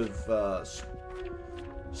loads of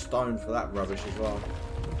stone for that rubbish as well.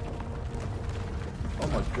 Oh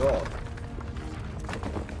my god.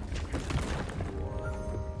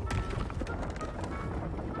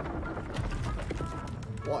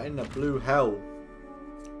 What in the blue hell?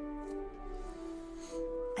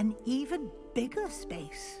 An even bigger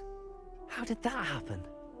space. How did that happen?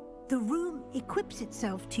 The room equips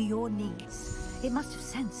itself to your needs. It must have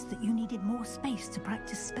sensed that you needed more space to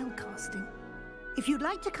practice spellcasting. If you'd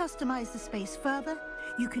like to customize the space further,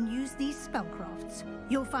 you can use these spellcrafts.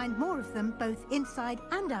 You'll find more of them both inside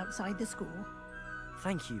and outside the school.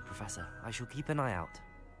 Thank you, Professor. I shall keep an eye out.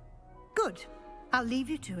 Good. I'll leave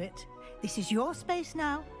you to it. This is your space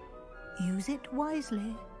now. Use it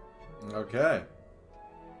wisely. Okay.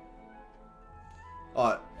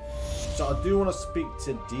 Alright. So I do want to speak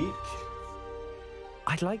to Deke.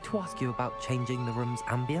 I'd like to ask you about changing the room's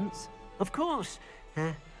ambience. Of course.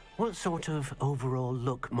 What sort of overall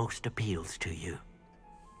look most appeals to you?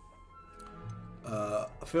 I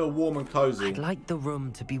feel warm and cozy. I'd like the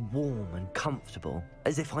room to be warm and comfortable,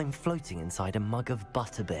 as if I'm floating inside a mug of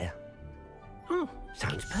butterbeer. Oh,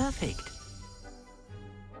 sounds perfect.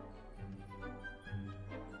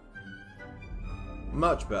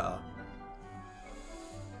 Much better.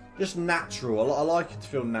 Just natural. I like it to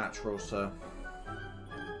feel natural, so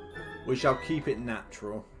we shall keep it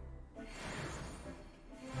natural.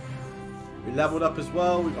 We leveled up as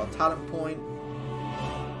well. We got a talent point.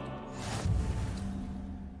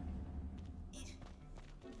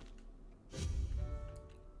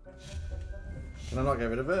 Can I not get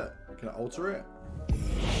rid of it? Can I alter it?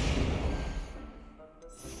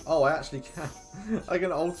 Oh, I actually can. I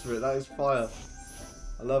can alter it. That is fire.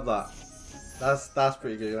 I love that. That's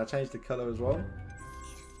pretty good. Can I change the colour as well?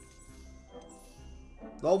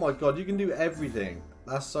 Oh my god, you can do everything.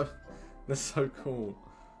 That's so cool.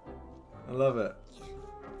 I love it.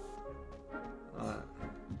 Alright.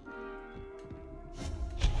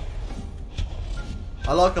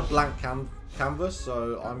 I like a blank canvas,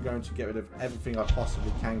 so I'm going to get rid of everything I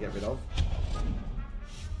possibly can get rid of.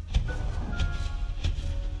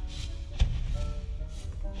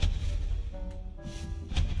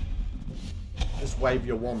 Just wave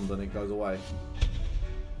your wand and it goes away.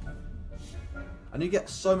 And you get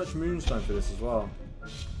so much moonstone for this as well.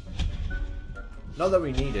 Not that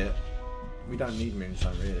we need it. We don't need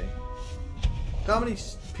moonstone really. Look how many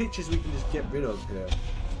pictures we can just get rid of here.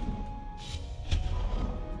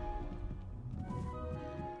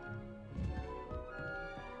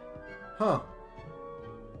 Huh.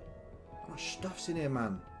 How much stuff's in here,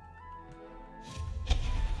 man?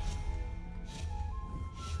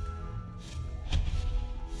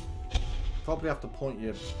 Probably have to point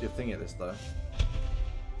your thing at this though.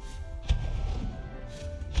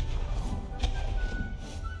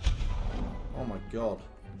 Oh my god.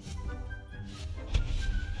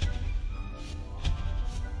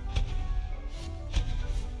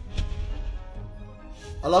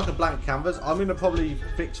 I like a blank canvas. I'm going to probably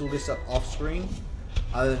fix all this up off screen.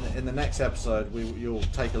 And then in the next episode, you'll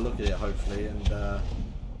take a look at it hopefully and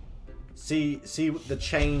see the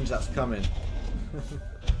change that's coming.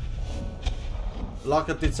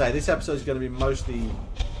 Like I did say, this episode is going to be mostly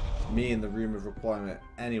me in the room of requirement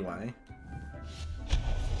anyway.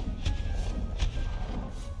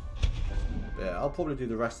 But yeah, I'll probably do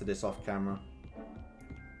the rest of this off camera.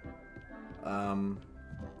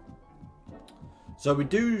 So we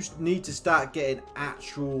do need to start getting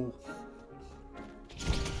actual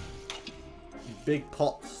big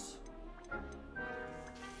pots.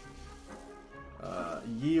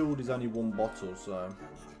 Yield is only 1 bottle, so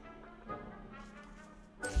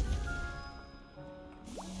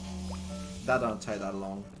that don't take that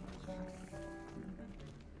long.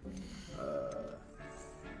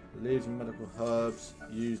 Leaves and medical herbs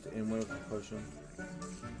used in medical potion.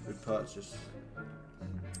 We purchase.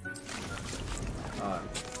 Alright.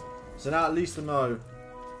 So now at least I know.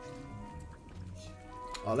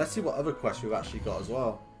 Oh, let's see what other quests we've actually got as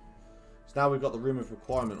well. So now we've got the room of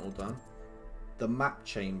requirement all done. The map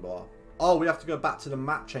chamber. Oh, we have to go back to the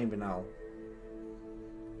map chamber now.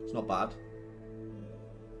 It's not bad.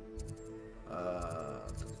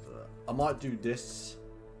 I might do this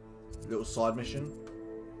little side mission.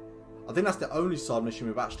 I think that's the only side mission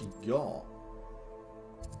we've actually got.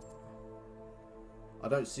 I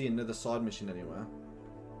don't see another side mission anywhere.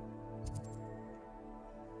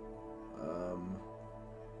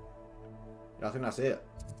 Yeah, I think that's it.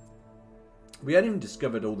 We hadn't even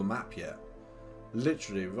discovered all the map yet.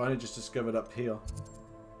 Literally, we've only just discovered up here.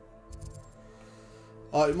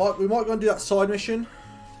 Alright, we might go and do that side mission.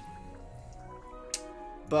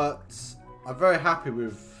 But I'm very happy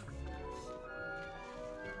with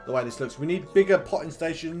the way this looks. We need bigger potting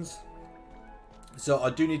stations. So I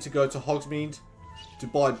do need to go to Hogsmeade to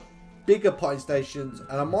buy bigger potting stations.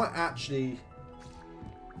 And I might actually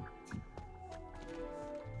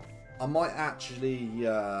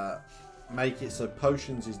make it so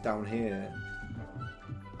potions is down here.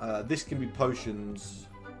 This can be potions.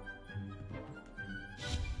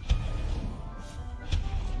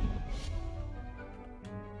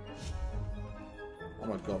 Oh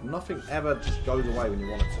my god, nothing ever just goes away when you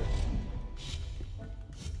want it to.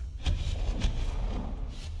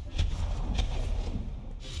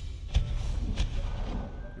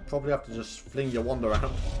 You probably have to just fling your wand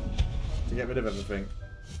around to get rid of everything.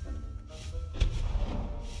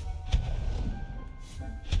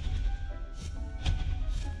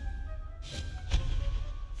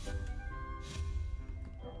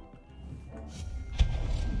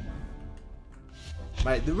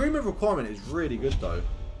 Mate, the room of requirement is really good though.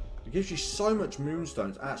 It gives you so much moonstone,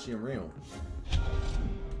 it's actually unreal.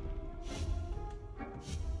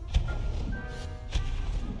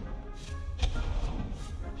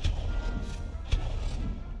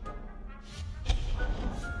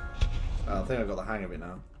 I think I've got the hang of it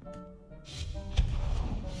now.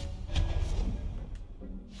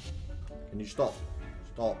 Can you stop?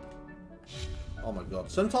 Stop. Oh my god.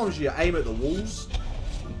 Sometimes you aim at the walls.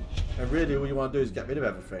 And really all you want to do is get rid of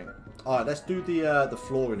everything. Alright, let's do the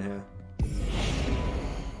floor in here.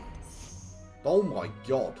 Oh my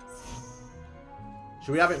god.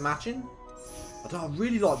 Should we have it matching? I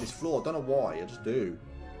really like this floor. I don't know why. I just do.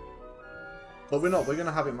 But we're not. We're going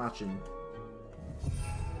to have it matching.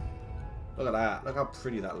 Look at that. Look how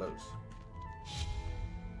pretty that looks.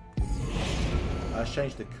 Let's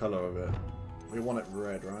change the colour of it. We want it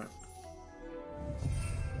red, right?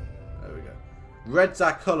 There we go. Red's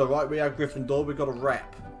our colour, right? We have Gryffindor. We've got to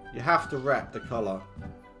rep. You have to rep the colour.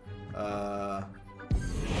 Oh,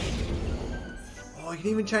 you can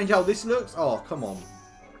even change how this looks? Oh, come on.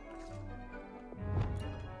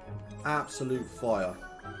 Absolute fire.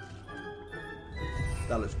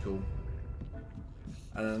 That looks cool.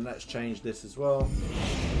 And then let's change this as well.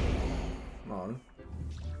 Come on.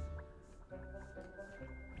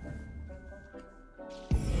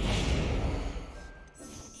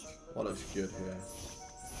 What looks good here?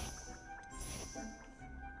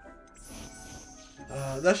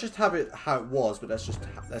 Let's just have it how it was, but let's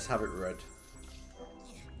have it red.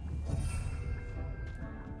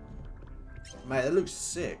 Mate, it looks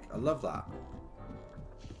sick. I love that.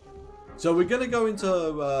 So we're gonna go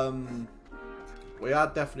into. We are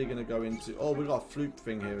definitely gonna go into. Oh, we got a flute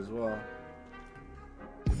thing here as well.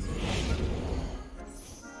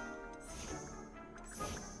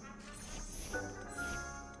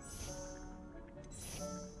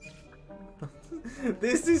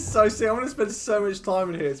 This is so sick. I'm going to spend so much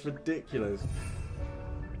time in here. It's ridiculous.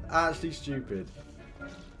 Actually stupid.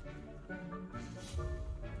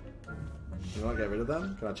 You want to get rid of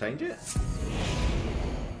them? Can I change it?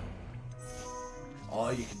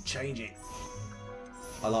 Oh, you can change it.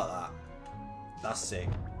 I like that. That's sick.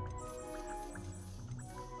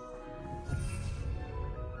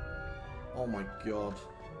 Oh my god.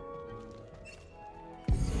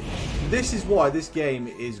 This is why this game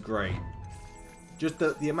is great. Just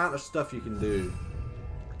the amount of stuff you can do.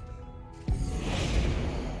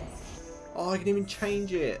 Oh, you can even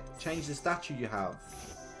change it. Change the statue you have.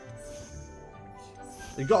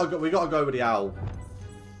 We gotta go with the owl.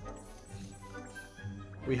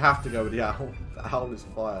 We have to go with the owl. The owl is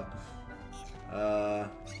fire. I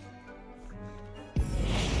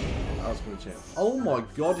was gonna change. Oh my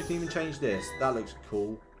god, you can even change this. That looks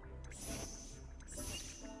cool.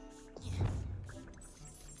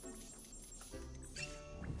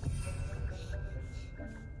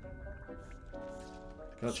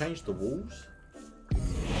 Can I change the walls?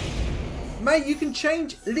 Mate, you can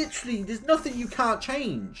change. Literally, there's nothing you can't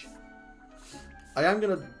change. I am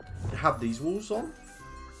going to have these walls on.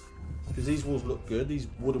 Because these walls look good. These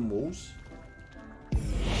wooden walls.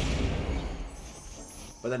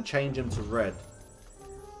 But then change them to red.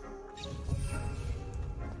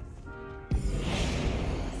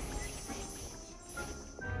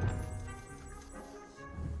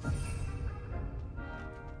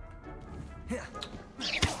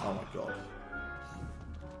 Oh my god.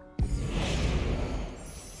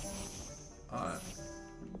 Alright.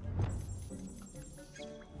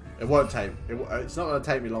 It won't take... It's not going to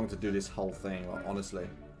take me long to do this whole thing, honestly.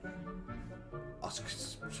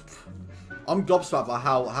 I'm gobsmacked by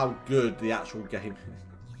how good the actual game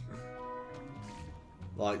is.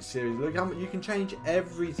 Like, seriously, look how much you can change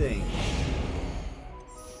everything.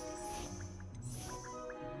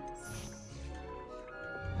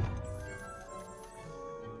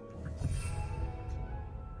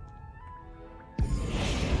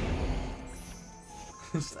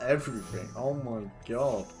 Just everything. Oh my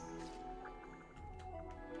god.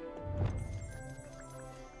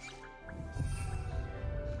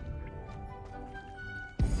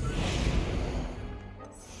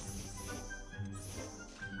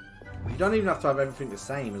 You don't even have to have everything the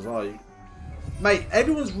same as well. Mate,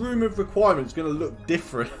 everyone's room of requirements is going to look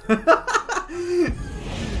different.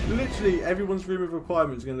 Literally, everyone's room of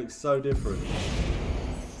requirements is going to look so different.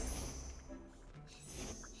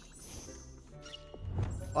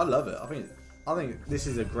 I love it. I think this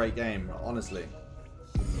is a great game, honestly.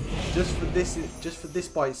 Just for this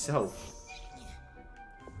by itself.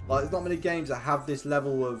 Like, there's not many games that have this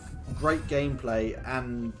level of great gameplay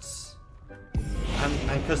and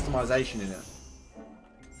customization in it.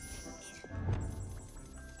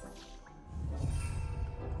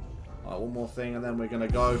 Alright, one more thing and then we're gonna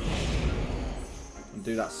go and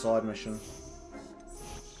do that side mission.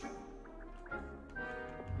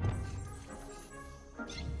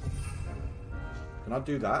 Can I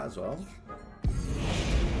do that as well?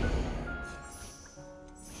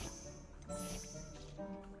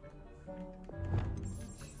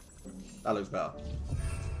 That looks better.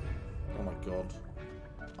 Oh my god.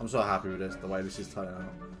 I'm so happy with this, the way this is turning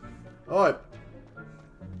out. Alright.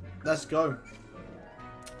 Let's go.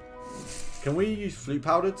 Can we use flute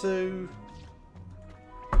powder to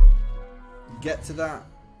get to that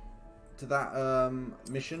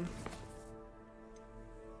mission?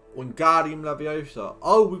 Wingardium Leviosa.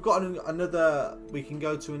 Oh, we've got another. We can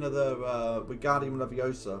go to another Wingardium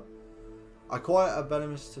Leviosa. Acquire a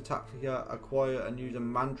venomous Tactica. Acquire and use a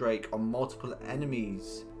mandrake on multiple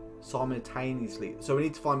enemies simultaneously. So we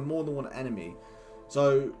need to find more than one enemy.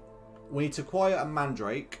 So we need to acquire a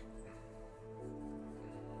mandrake.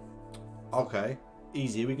 Okay,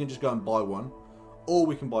 easy. We can just go and buy one, or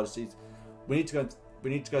we can buy the seeds. We need to go. We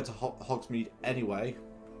need to go to Hogsmeade anyway.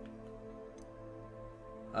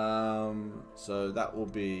 So that will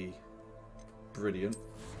be brilliant.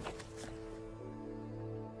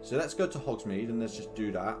 So let's go to Hogsmeade and let's just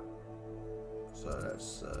do that. So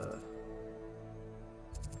let's.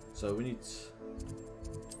 So we need.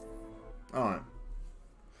 All right.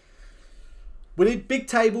 We need big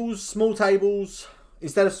tables, small tables.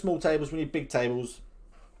 Instead of small tables, we need big tables.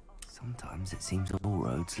 Sometimes it seems all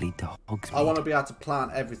roads lead to Hogsmeade. I want to be able to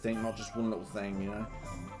plant everything, not just one little thing, you know.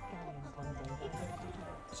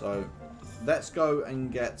 So let's go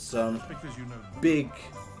and get some big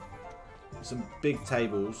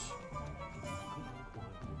tables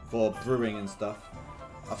for brewing and stuff.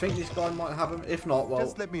 I think this guy might have them. If not, well,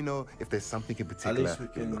 just let me know if there's something in particular. At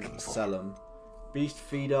least we can sell them. Beast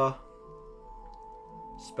feeder,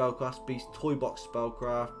 spellcraft, beast toy box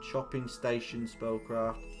spellcraft, shopping station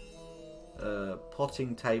spellcraft,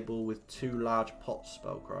 potting table with 2 large pots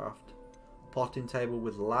spellcraft, potting table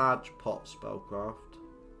with large pot spellcraft.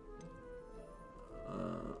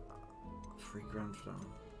 3 grand for that.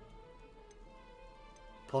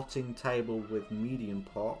 Potting table with medium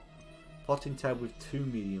pot. Potting table with 2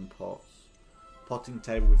 medium pots. Potting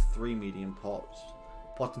table with 3 medium pots.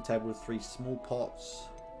 Potting table with 3 small pots.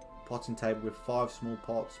 Potting table with 5 small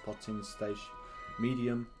pots. Potting station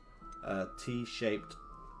medium. T-shaped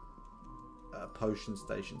potion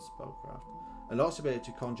station spellcraft. Allows the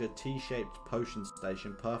ability to conjure T-shaped potion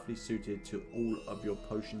station perfectly suited to all of your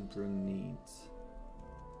potion brewing needs.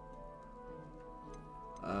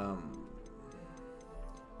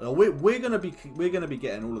 We're gonna be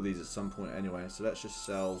getting all of these at some point anyway, so let's just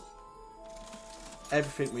sell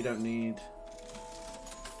everything we don't need.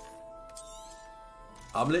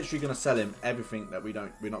 I'm literally gonna sell him everything that we're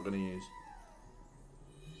not gonna use.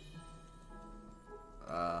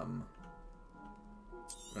 We're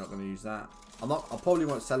not gonna use that. I probably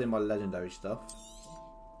won't sell him my legendary stuff,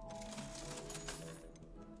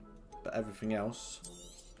 but everything else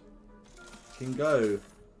can go.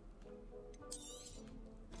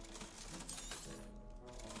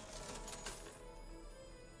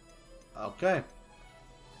 Okay.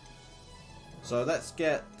 So let's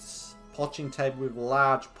get potting table with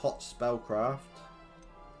large pot spellcraft.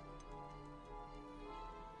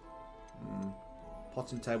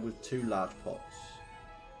 Potting table with 2 large pots.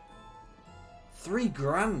 3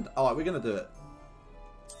 grand. Alright, we're going to do it.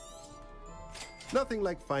 Nothing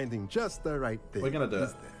like finding just the right thing. We're going to do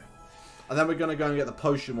it. And then we're going to go and get the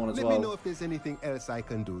potion one as well. Let me know if there's anything else I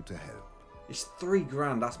can do to help. It's 3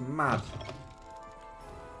 grand. That's mad.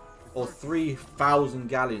 Or 3,000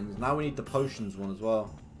 galleons. Now we need the potions one as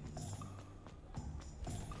well.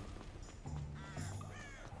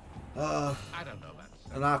 I don't know about.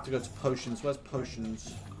 And I have to go to potions. Where's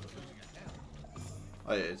potions?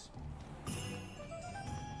 Oh, it is.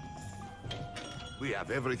 We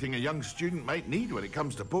have everything a young student might need when it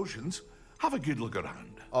comes to potions. Have a good look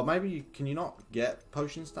around. Oh, maybe can you not get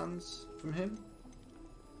potion stands from him?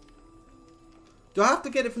 Do I have to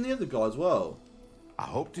get it from the other guy as well? I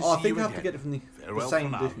hope to see I think you I have to again. get it from the Farewell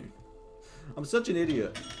same for now. dude. I'm such an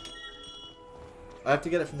idiot. I have to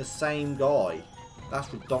get it from the same guy.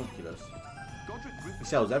 That's ridiculous. He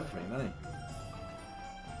sells everything, doesn't he?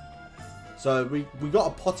 So we got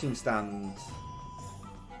a potting stand.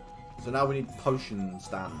 So now we need potion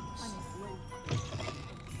stands.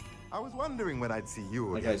 I was wondering when I'd see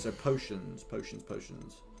you again. Okay, so potions.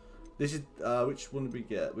 This is which one did we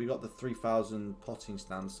get? We got the 3,000 potting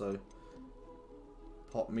stands. So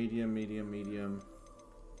pot, medium.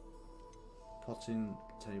 Potting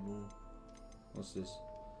table. What's this?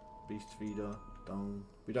 Beast feeder. Done.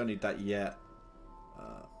 We don't need that yet.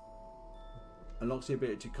 Unlocks the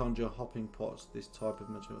ability to conjure hopping pots. This type of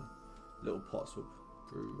material. Little pots will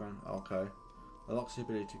brew around. Okay. Unlocks the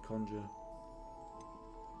ability to conjure.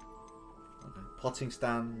 Okay. Potting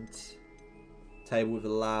stand. Table with a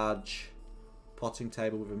large. Potting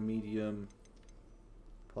table with a medium.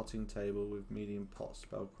 Potting table with medium pot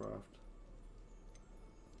spellcraft.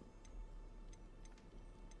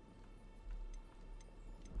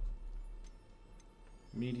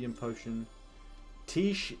 Medium potion.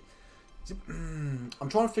 I'm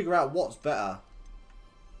trying to figure out what's better.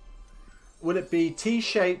 Will it be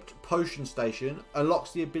T-shaped potion station?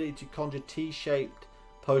 Unlocks the ability to conjure T-shaped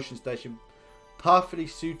potion station, perfectly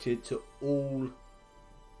suited to all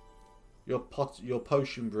your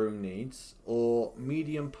potion brewing needs. Or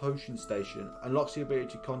medium potion station. Unlocks the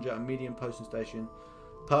ability to conjure a medium potion station,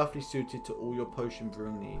 perfectly suited to all your potion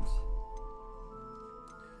brewing needs.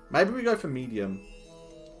 Maybe we go for medium.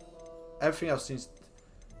 Everything else seems.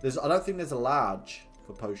 I don't think there's a large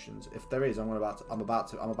for potions. If there is, I'm about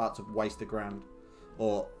to waste $1 grand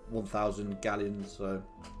or 1,000 galleons. So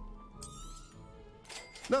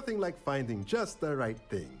Nothing like finding just the right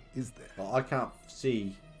thing, is there? but I can't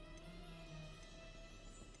see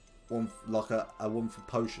one like a one for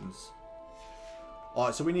potions. All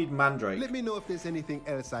right, so we need mandrake. Let me know if there's anything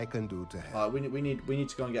else I can do to help. All right, we need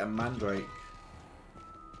to go and get a mandrake,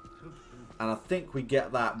 and I think we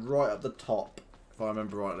get that right at the top. If I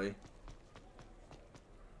remember rightly.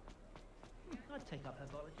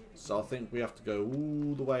 So I think we have to go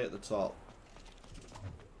all the way at the top.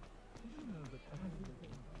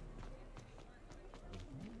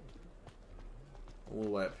 All the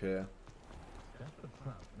way up here.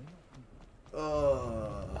 We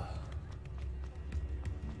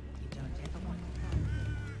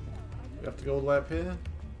have to go all the way up here?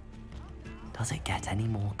 Does it get any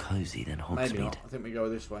more cozy than Hogsmeade? Maybe not. I think we go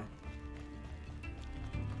this way.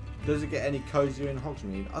 Does it get any cozier in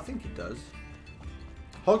Hogsmeade? I think it does.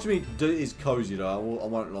 Hogsmeade is cozy though, I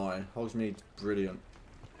won't lie. Hogsmeade's brilliant.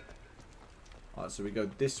 Alright, so we go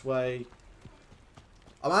this way.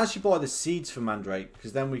 I'll actually buy the seeds for Mandrake,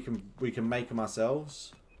 because then we can make them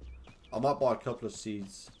ourselves. I might buy a couple of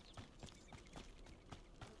seeds.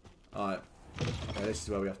 Alright. Okay, this is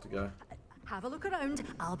where we have to go. Have a look around.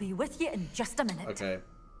 I'll be with you in just a minute. Okay.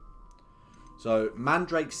 So,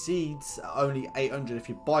 Mandrake seeds are only 800. If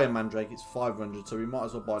you buy a Mandrake, it's 500. So we might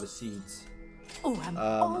as well buy the seeds. Oh, I'm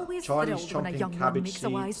always Chinese thrilled when a chomping young one cabbage makes a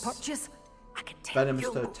wise seeds. purchase. I can tell Venomous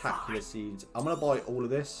you'll go Totacular far. seeds. I'm going to buy all of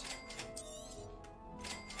this.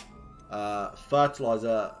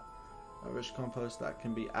 Fertilizer. A rich compost that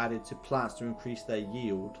can be added to plants to increase their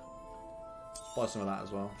yield. Buy some of that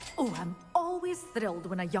as well. Oh, I'm always thrilled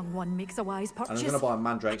when a young one makes a wise And purchase. I'm going to buy a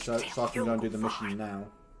Mandrake so I can you'll go and do go the far. mission now.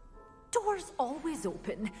 Doors always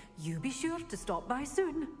open. You be sure to stop by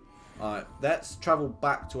soon. Alright, let's travel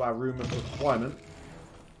back to our room of requirement.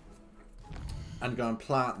 And go and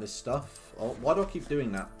plant this stuff. Oh, why do I keep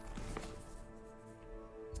doing that?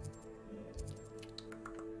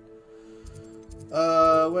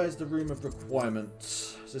 Where's the room of requirement?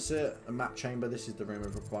 Is this it? A map chamber? This is the room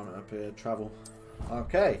of requirement up here. Travel.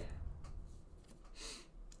 Okay.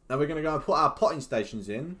 Now we're going to go and put our potting stations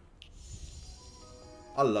in.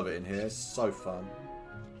 I love it in here. It's so fun.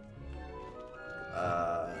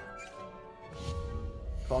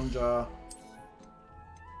 Conjure.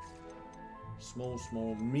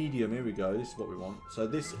 Small, medium. Here we go. This is what we want. So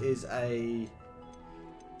this is a...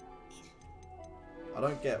 I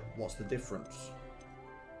don't get what's the difference.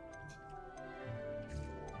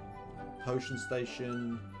 potion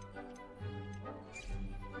station.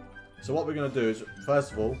 So what we're going to do is,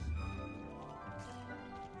 first of all,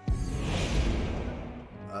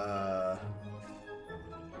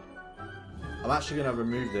 I'm actually going to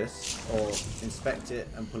remove this, or inspect it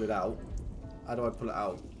and pull it out. How do I pull it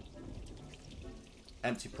out?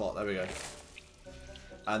 Empty pot, there we go.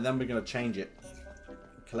 And then we're going to change it.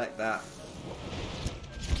 Collect that.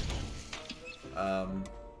 There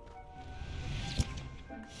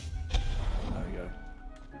we go.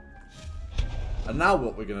 And now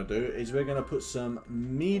what we're going to do is we're going to put some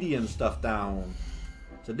medium stuff down.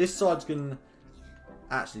 So this side's going to...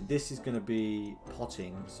 Actually, this is going to be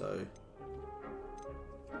potting, so...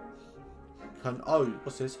 Oh,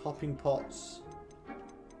 what's this? Hopping pots.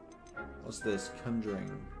 What's this?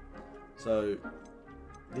 Conjuring. So,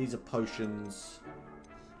 these are potions.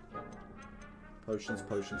 Potions.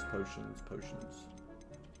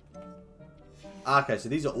 Okay, so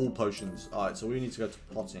these are all potions. Alright, so we need to go to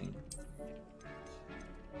potting.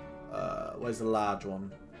 Where's the large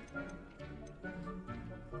one?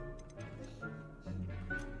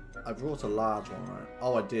 I brought a large one, right?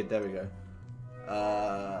 Oh, I did. There we go.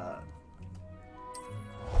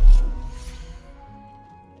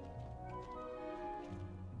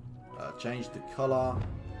 Change the colour.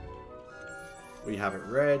 We have it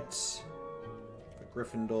red for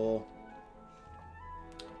Gryffindor.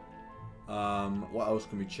 What else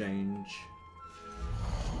can we change?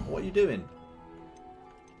 What are you doing?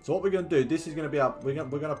 So what we're going to do, this is going to be up. We're going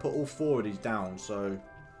to put all 4 of these down. So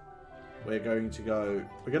we're going to go.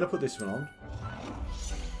 We're going to put this one on.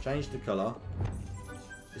 Change the colour.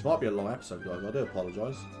 This might be a long episode, guys. I do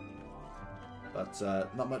apologise, but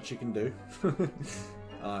not much you can do.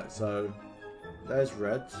 Alright, so there's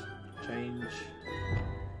red. Change.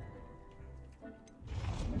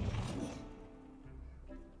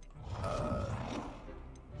 Oh,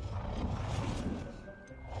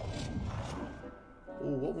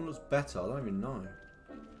 what one was better? I don't even know.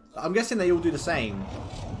 I'm guessing they all do the same.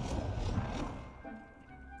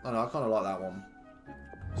 Oh no, I kind of like that one.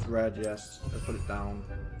 It's red, yes. Let's put it down.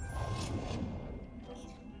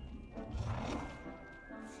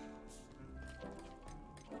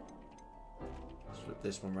 Flip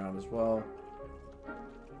this one round as well.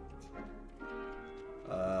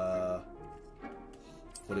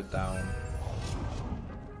 Put it down.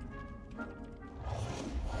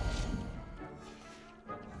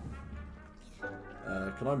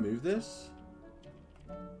 Can I move this?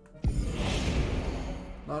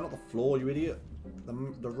 No, not the floor, you idiot.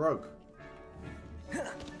 The rug.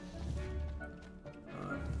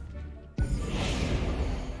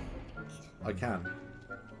 I can.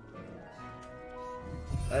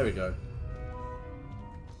 There we go.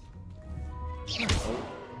 Oh.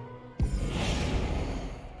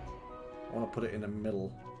 I want to put it in the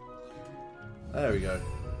middle. There we go.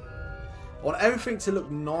 I want everything to look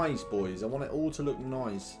nice, boys. I want it all to look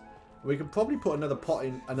nice. We could probably put another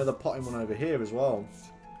potting one over here as well.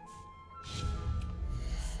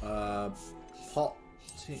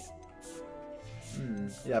 Potting.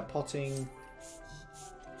 Yeah, potting.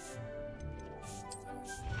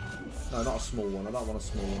 No, not a small one. I don't want a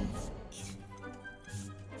small one.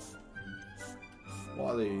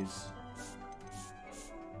 What are these?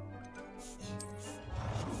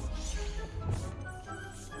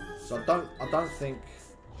 So I don't think.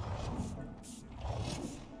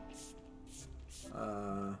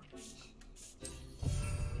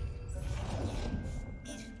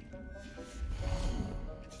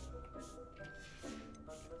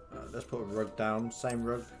 Let's put a rug down. Same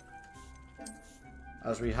rug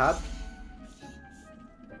as we had.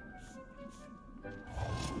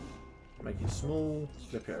 Make it small.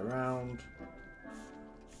 Flip it around.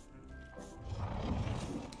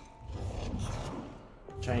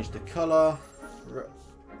 Change the colour.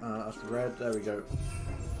 That's red. There we go.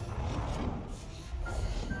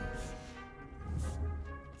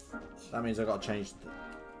 That means I got to change.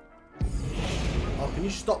 Oh, can you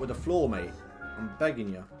stop with the floor, mate? I'm begging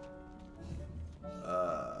you.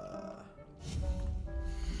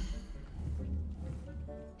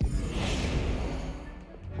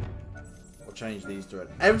 I'll change these to red.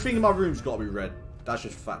 Everything in my room's got to be red. That's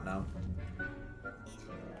just fat now.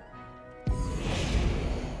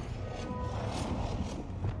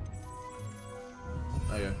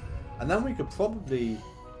 There you go. And then we could probably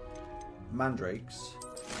mandrakes.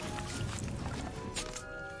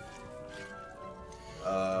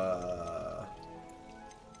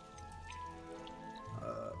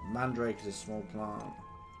 Mandrake is a small plant.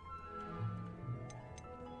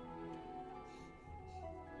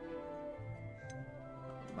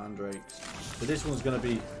 Mandrakes. So this one's gonna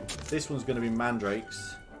be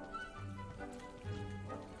mandrakes.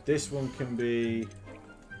 This one can be...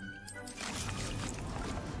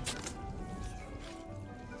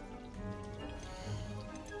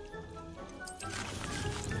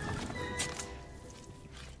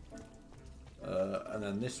 and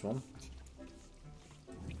then this one.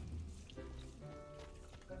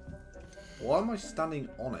 Why am I standing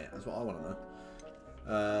on it? That's what I want to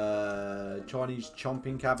know. Chinese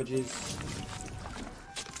chomping cabbages.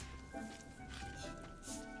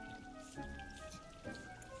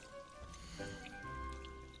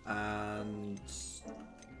 And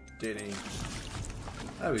Dinny.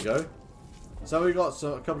 There we go. So we got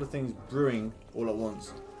a couple of things brewing all at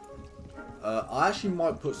once. I actually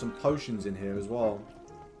might put some potions in here as well.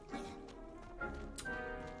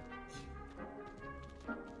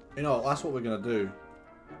 You know, that's what we're going to do.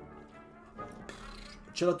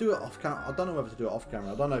 Should I do it off camera? I don't know whether to do it off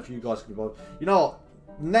camera. I don't know if you guys can be bothered. You know what?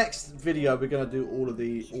 Next video, we're going to do all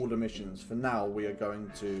the missions. For now, we are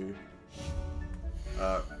going to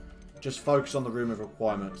just focus on the room of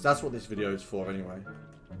requirements. That's what this video is for anyway.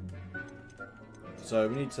 So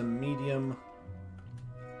we need some medium...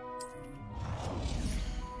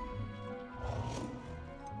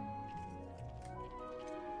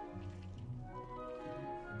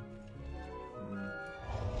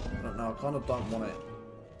 I kind of don't want it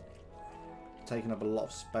taking up a lot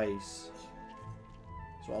of space.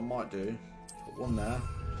 So what I might do, put one there.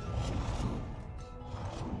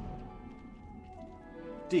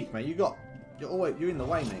 Deke, mate, you're in the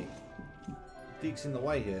way, mate. Deke's in the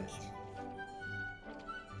way here.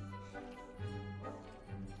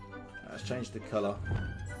 Let's change the colour.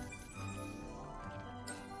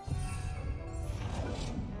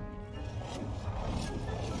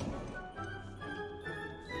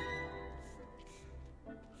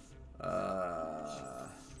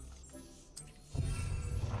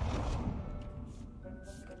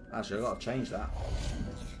 Actually, I've got to change that.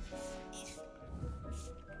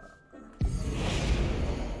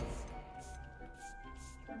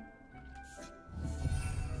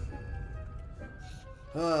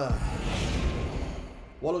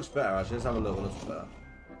 What looks better, actually? Let's have a look what looks better.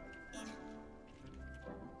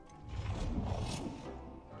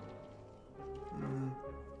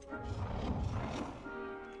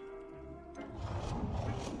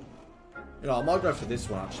 You know, I might go for this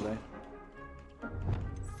one, actually.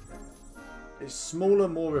 It's smaller,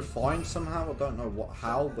 more refined somehow. I don't know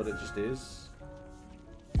how, but it just is.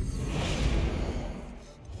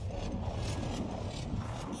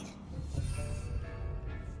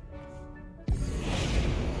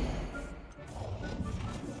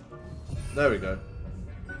 There we go.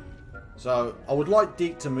 So, I would like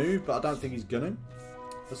Deke to move, but I don't think he's gonna,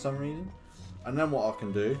 for some reason. And then what I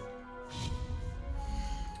can do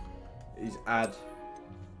is add...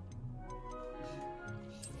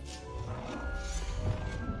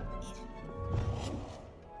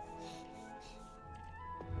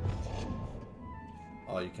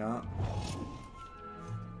 Oh, you can't.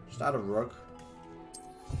 Just add a rug.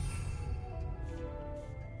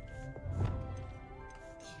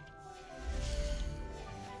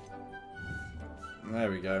 There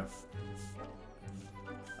we go.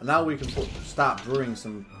 And now we can start brewing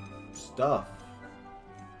some stuff.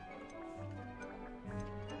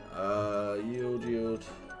 Yield.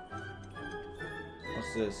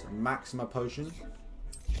 What's this? Maxima potion.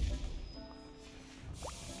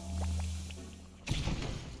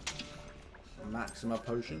 Maxima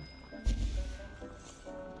potion.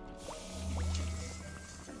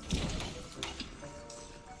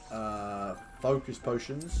 Focus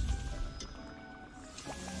potions.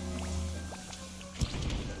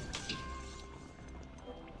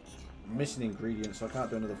 I'm missing ingredients, so I can't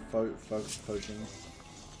do another focus potion.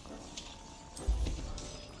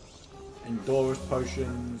 Endurance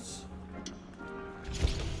potions.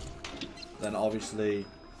 Then obviously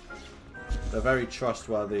they're very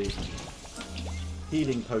trustworthy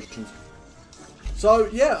healing potions. So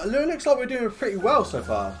yeah, it looks like we're doing pretty well so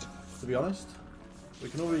far, to be honest. We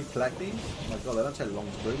can already collect these. Oh my god, they don't take long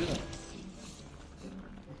to brew, do they?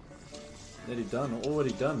 Nearly done,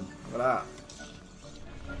 already done. Look at that.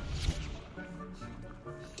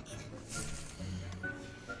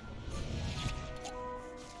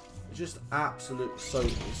 It's just absolute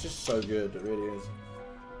it's just so good, it really is.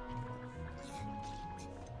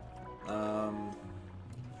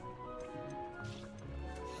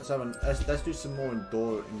 Let's do some more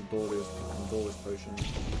Endurance potions.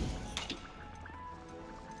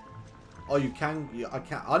 Oh, you can. I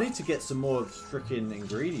can't. I need to get some more freaking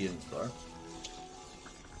ingredients, bro.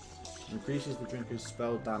 Increases the drinker's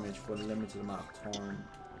spell damage for a limited amount of time.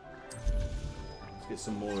 Let's get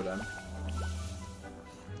some more of them.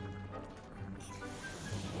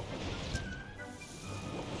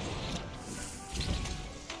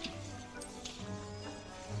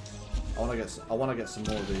 I want to get some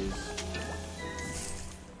more of these.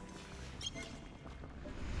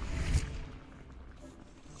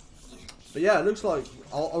 But yeah, it looks like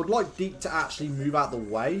I would like Deep to actually move out the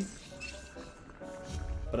way,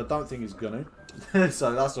 but I don't think he's gonna.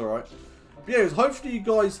 So that's all right. But yeah, hopefully you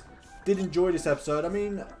guys did enjoy this episode. I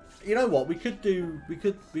mean, you know what? We could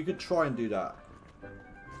try and do that.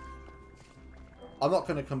 I'm not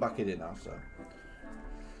gonna come back in it now, so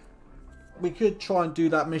we could try and do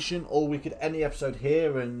that mission, or we could end the episode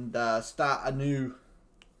here and start a new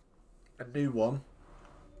one.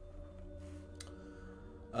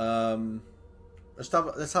 Let's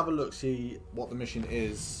have a look, see what the mission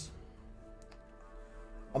is.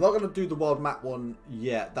 I'm not going to do the world map one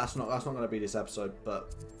yet. That's not going to be this episode,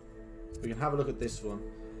 but we can have a look at this one.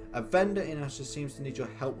 A vendor in Asher seems to need your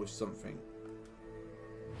help with something.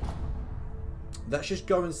 Let's just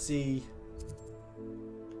go and see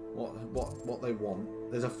what they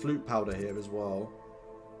want. There's a flute powder here as well.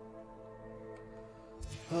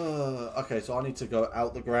 Okay, so I need to go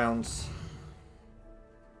out the grounds.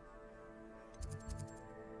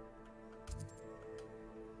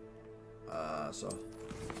 So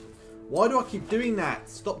why do I keep doing that?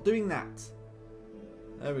 Stop doing that.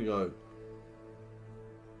 There we go.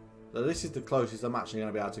 So this is the closest I'm actually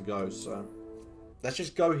going to be able to go. So let's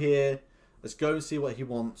just go here. Let's go and see what he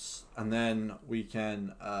wants, and then we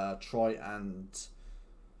can try and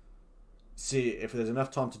see if there's enough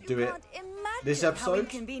time to do it this episode, how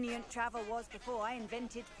inconvenient travel was before I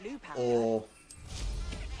invented flu powder. or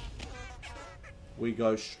we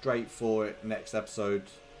go straight for it next episode.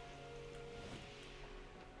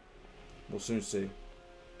 We'll soon see.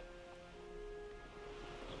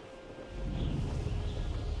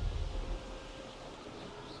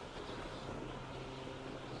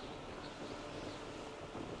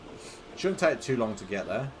 Shouldn't take too long to get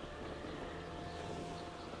there.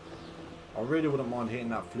 I really wouldn't mind hitting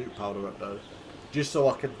that flute powder up though. Just so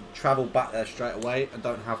I could travel back there straight away and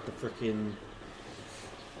don't have to freaking,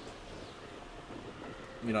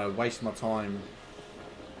 you know, waste my time.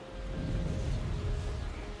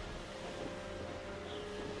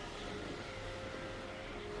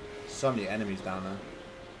 So many enemies down there.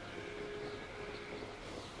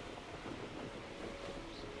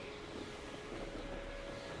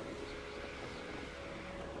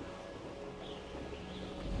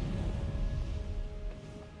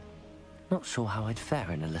 Not sure how I'd fare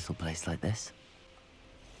in a little place like this.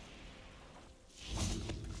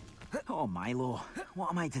 Oh, Milo, what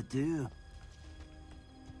am I to do?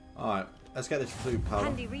 Alright, let's get this flute powder.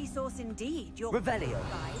 Handy resource indeed. Your Revelio.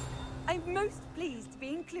 guys. I'm most pleased to be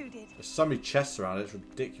included. There's so many chests around, it's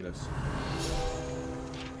ridiculous.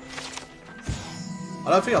 I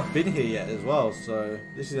don't think I've been here yet as well, so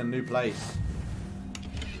this is a new place.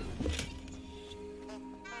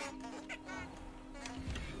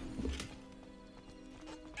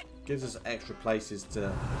 Gives us extra places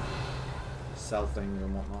to sell things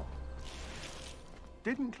and whatnot.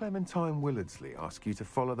 Didn't Clementine Willardsley ask you to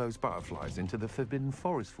follow those butterflies into the Forbidden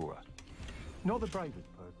Forest for her? Not the bravest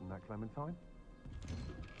person, that Clementine.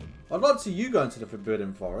 I'd like to see you go into the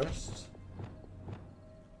Forbidden Forest.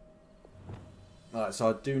 Alright, so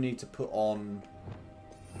I do need to put on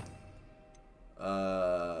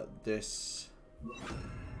this.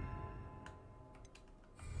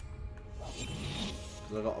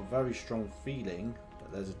 I've got a very strong feeling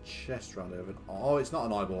that there's a chest around there. Oh, it's not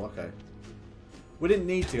an eyeball. Okay. We didn't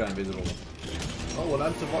need to go invisible. Oh, well,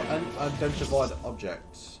 unidentified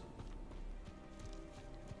objects.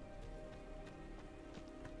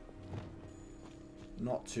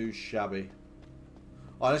 Not too shabby.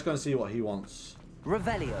 Alright, let's go and see what he wants.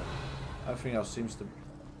 Revelio. Everything else seems to...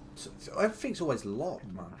 Everything's always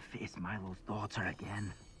locked, man. Face Milo's daughter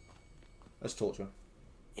again. Let's talk to her.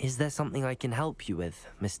 Is there something I can help you with,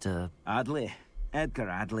 Mr. Adley. Edgar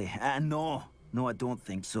Adley. No, I don't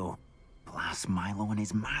think so. Blast Milo and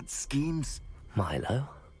his mad schemes. Milo?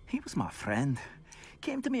 He was my friend.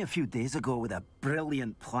 Came to me a few days ago with a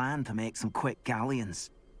brilliant plan to make some quick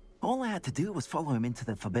galleons. All I had to do was follow him into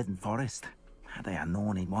the Forbidden Forest. Had I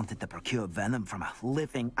known he wanted to procure venom from a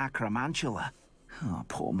living acromantula. Oh,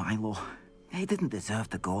 poor Milo. He didn't deserve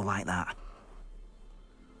to go like that.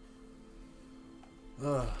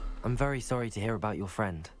 I'm very sorry to hear about your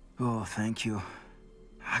friend. Oh, thank you.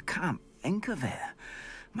 I can't think of it.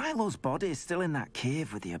 Milo's body is still in that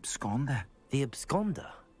cave with the absconder. The absconder?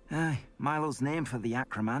 Aye, Milo's name for the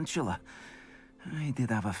acromantula. He did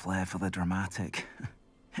have a flair for the dramatic.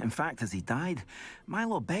 In fact, as he died,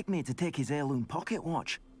 Milo begged me to take his heirloom pocket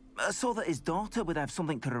watch, so that his daughter would have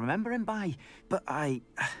something to remember him by. But I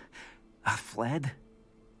fled.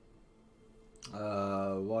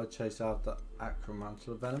 Why chase after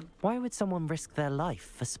acromantula venom? Why would someone risk their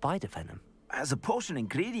life for spider venom? As a potion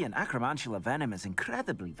ingredient, acromantula venom is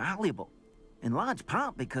incredibly valuable. In large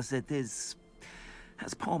part because it is,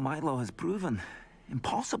 as Paul Milo has proven,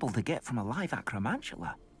 impossible to get from a live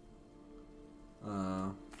acromantula.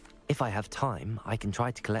 If I have time, I can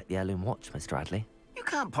try to collect the heirloom watch, Mr. Radley. You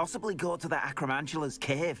can't possibly go to the acromantula's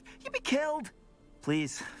cave. You'd be killed.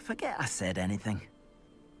 Please, forget I said anything.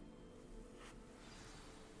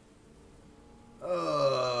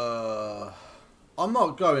 I'm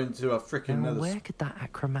not going to a freaking Now, where could that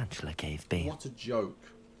acromantula cave be? What a joke.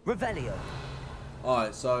 Revelio.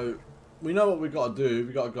 Alright, so we know what we got to do.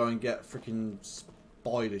 We got to go and get freaking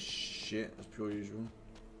spider shit as per usual.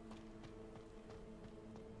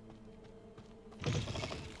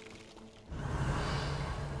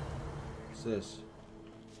 What's this?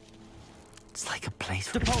 It's like a place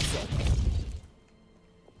for Depulso.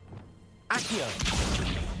 Accio.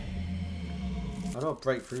 How do I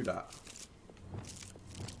break through that?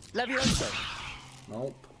 Levioso.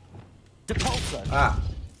 Nope. Depulso. Ah.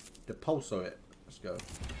 Depulso it. Let's go.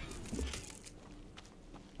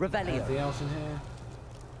 Revelio. Anything else in here?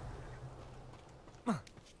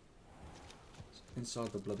 It's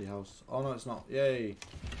inside the bloody house. Oh no, it's not. Yay.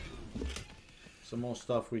 Some more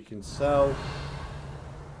stuff we can sell.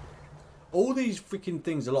 All these freaking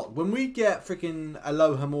things a lot. When we get freaking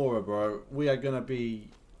Alohomora, bro, we are gonna be.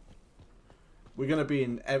 We're gonna be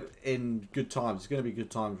in good times. It's gonna be good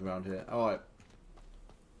times around here. All right.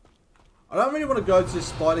 I don't really want to go to this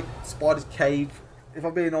spider's cave. If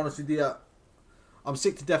I'm being honest with you, I'm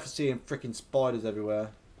sick to death of seeing freaking spiders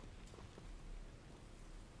everywhere.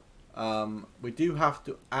 We do have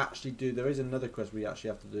to actually do. There is another quest we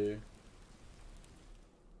actually have to do.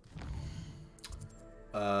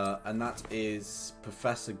 And that is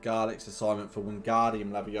Professor Garlick's assignment for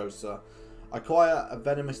Wingardium Leviosa. Acquire a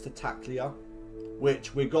venomous Tentaclia,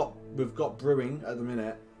 which we've got brewing at the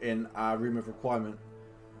minute in our room of requirement.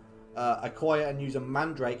 Acquire and use a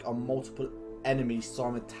mandrake on multiple enemies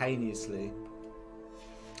simultaneously,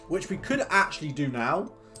 which we could actually do now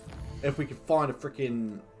if we could find a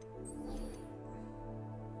freaking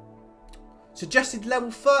suggested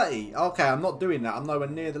level 30. Okay, I'm not doing that. I'm nowhere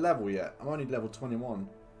near the level yet. I'm only level 21.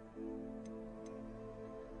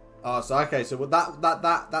 Oh, so okay, so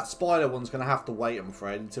that spider one's gonna have to wait, I'm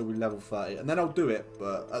afraid, until we level 30, and then I'll do it.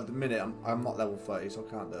 But at the minute, I'm not level 30, so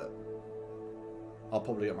I can't do it. I'll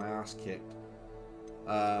probably get my ass kicked.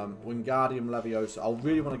 Wingardium Leviosa. I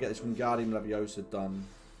really want to get this Wingardium Leviosa done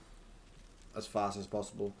as fast as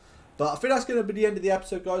possible. But I think that's going to be the end of the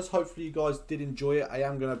episode, guys. Hopefully you guys did enjoy it. I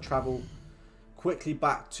am going to travel quickly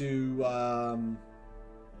back to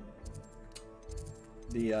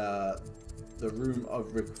the room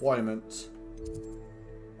of requirement.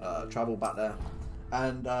 Travel back there.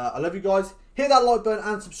 And I love you guys. Hit that like button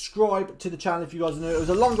and subscribe to the channel if you guys are new. It was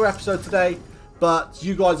a longer episode today, but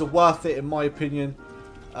you guys are worth it in my opinion.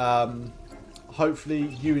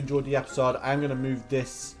 Hopefully you enjoyed the episode. I am going to move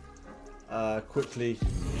this quickly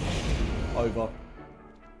over.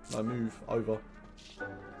 No, move over.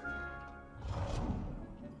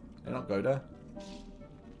 Did not go there.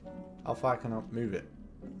 How far can I move it?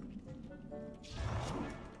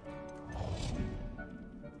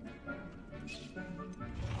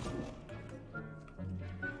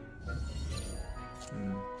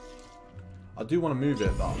 I do want to move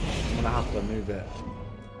it, but I'm going to have to move it.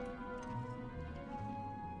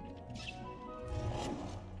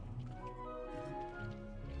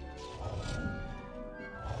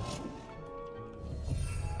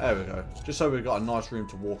 There we go. Just so we've got a nice room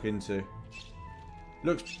to walk into.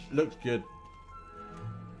 Looks good.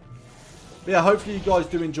 But yeah, hopefully you guys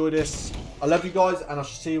do enjoy this. I love you guys, and I shall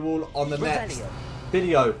see you all on the next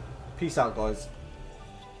video. Peace out, guys.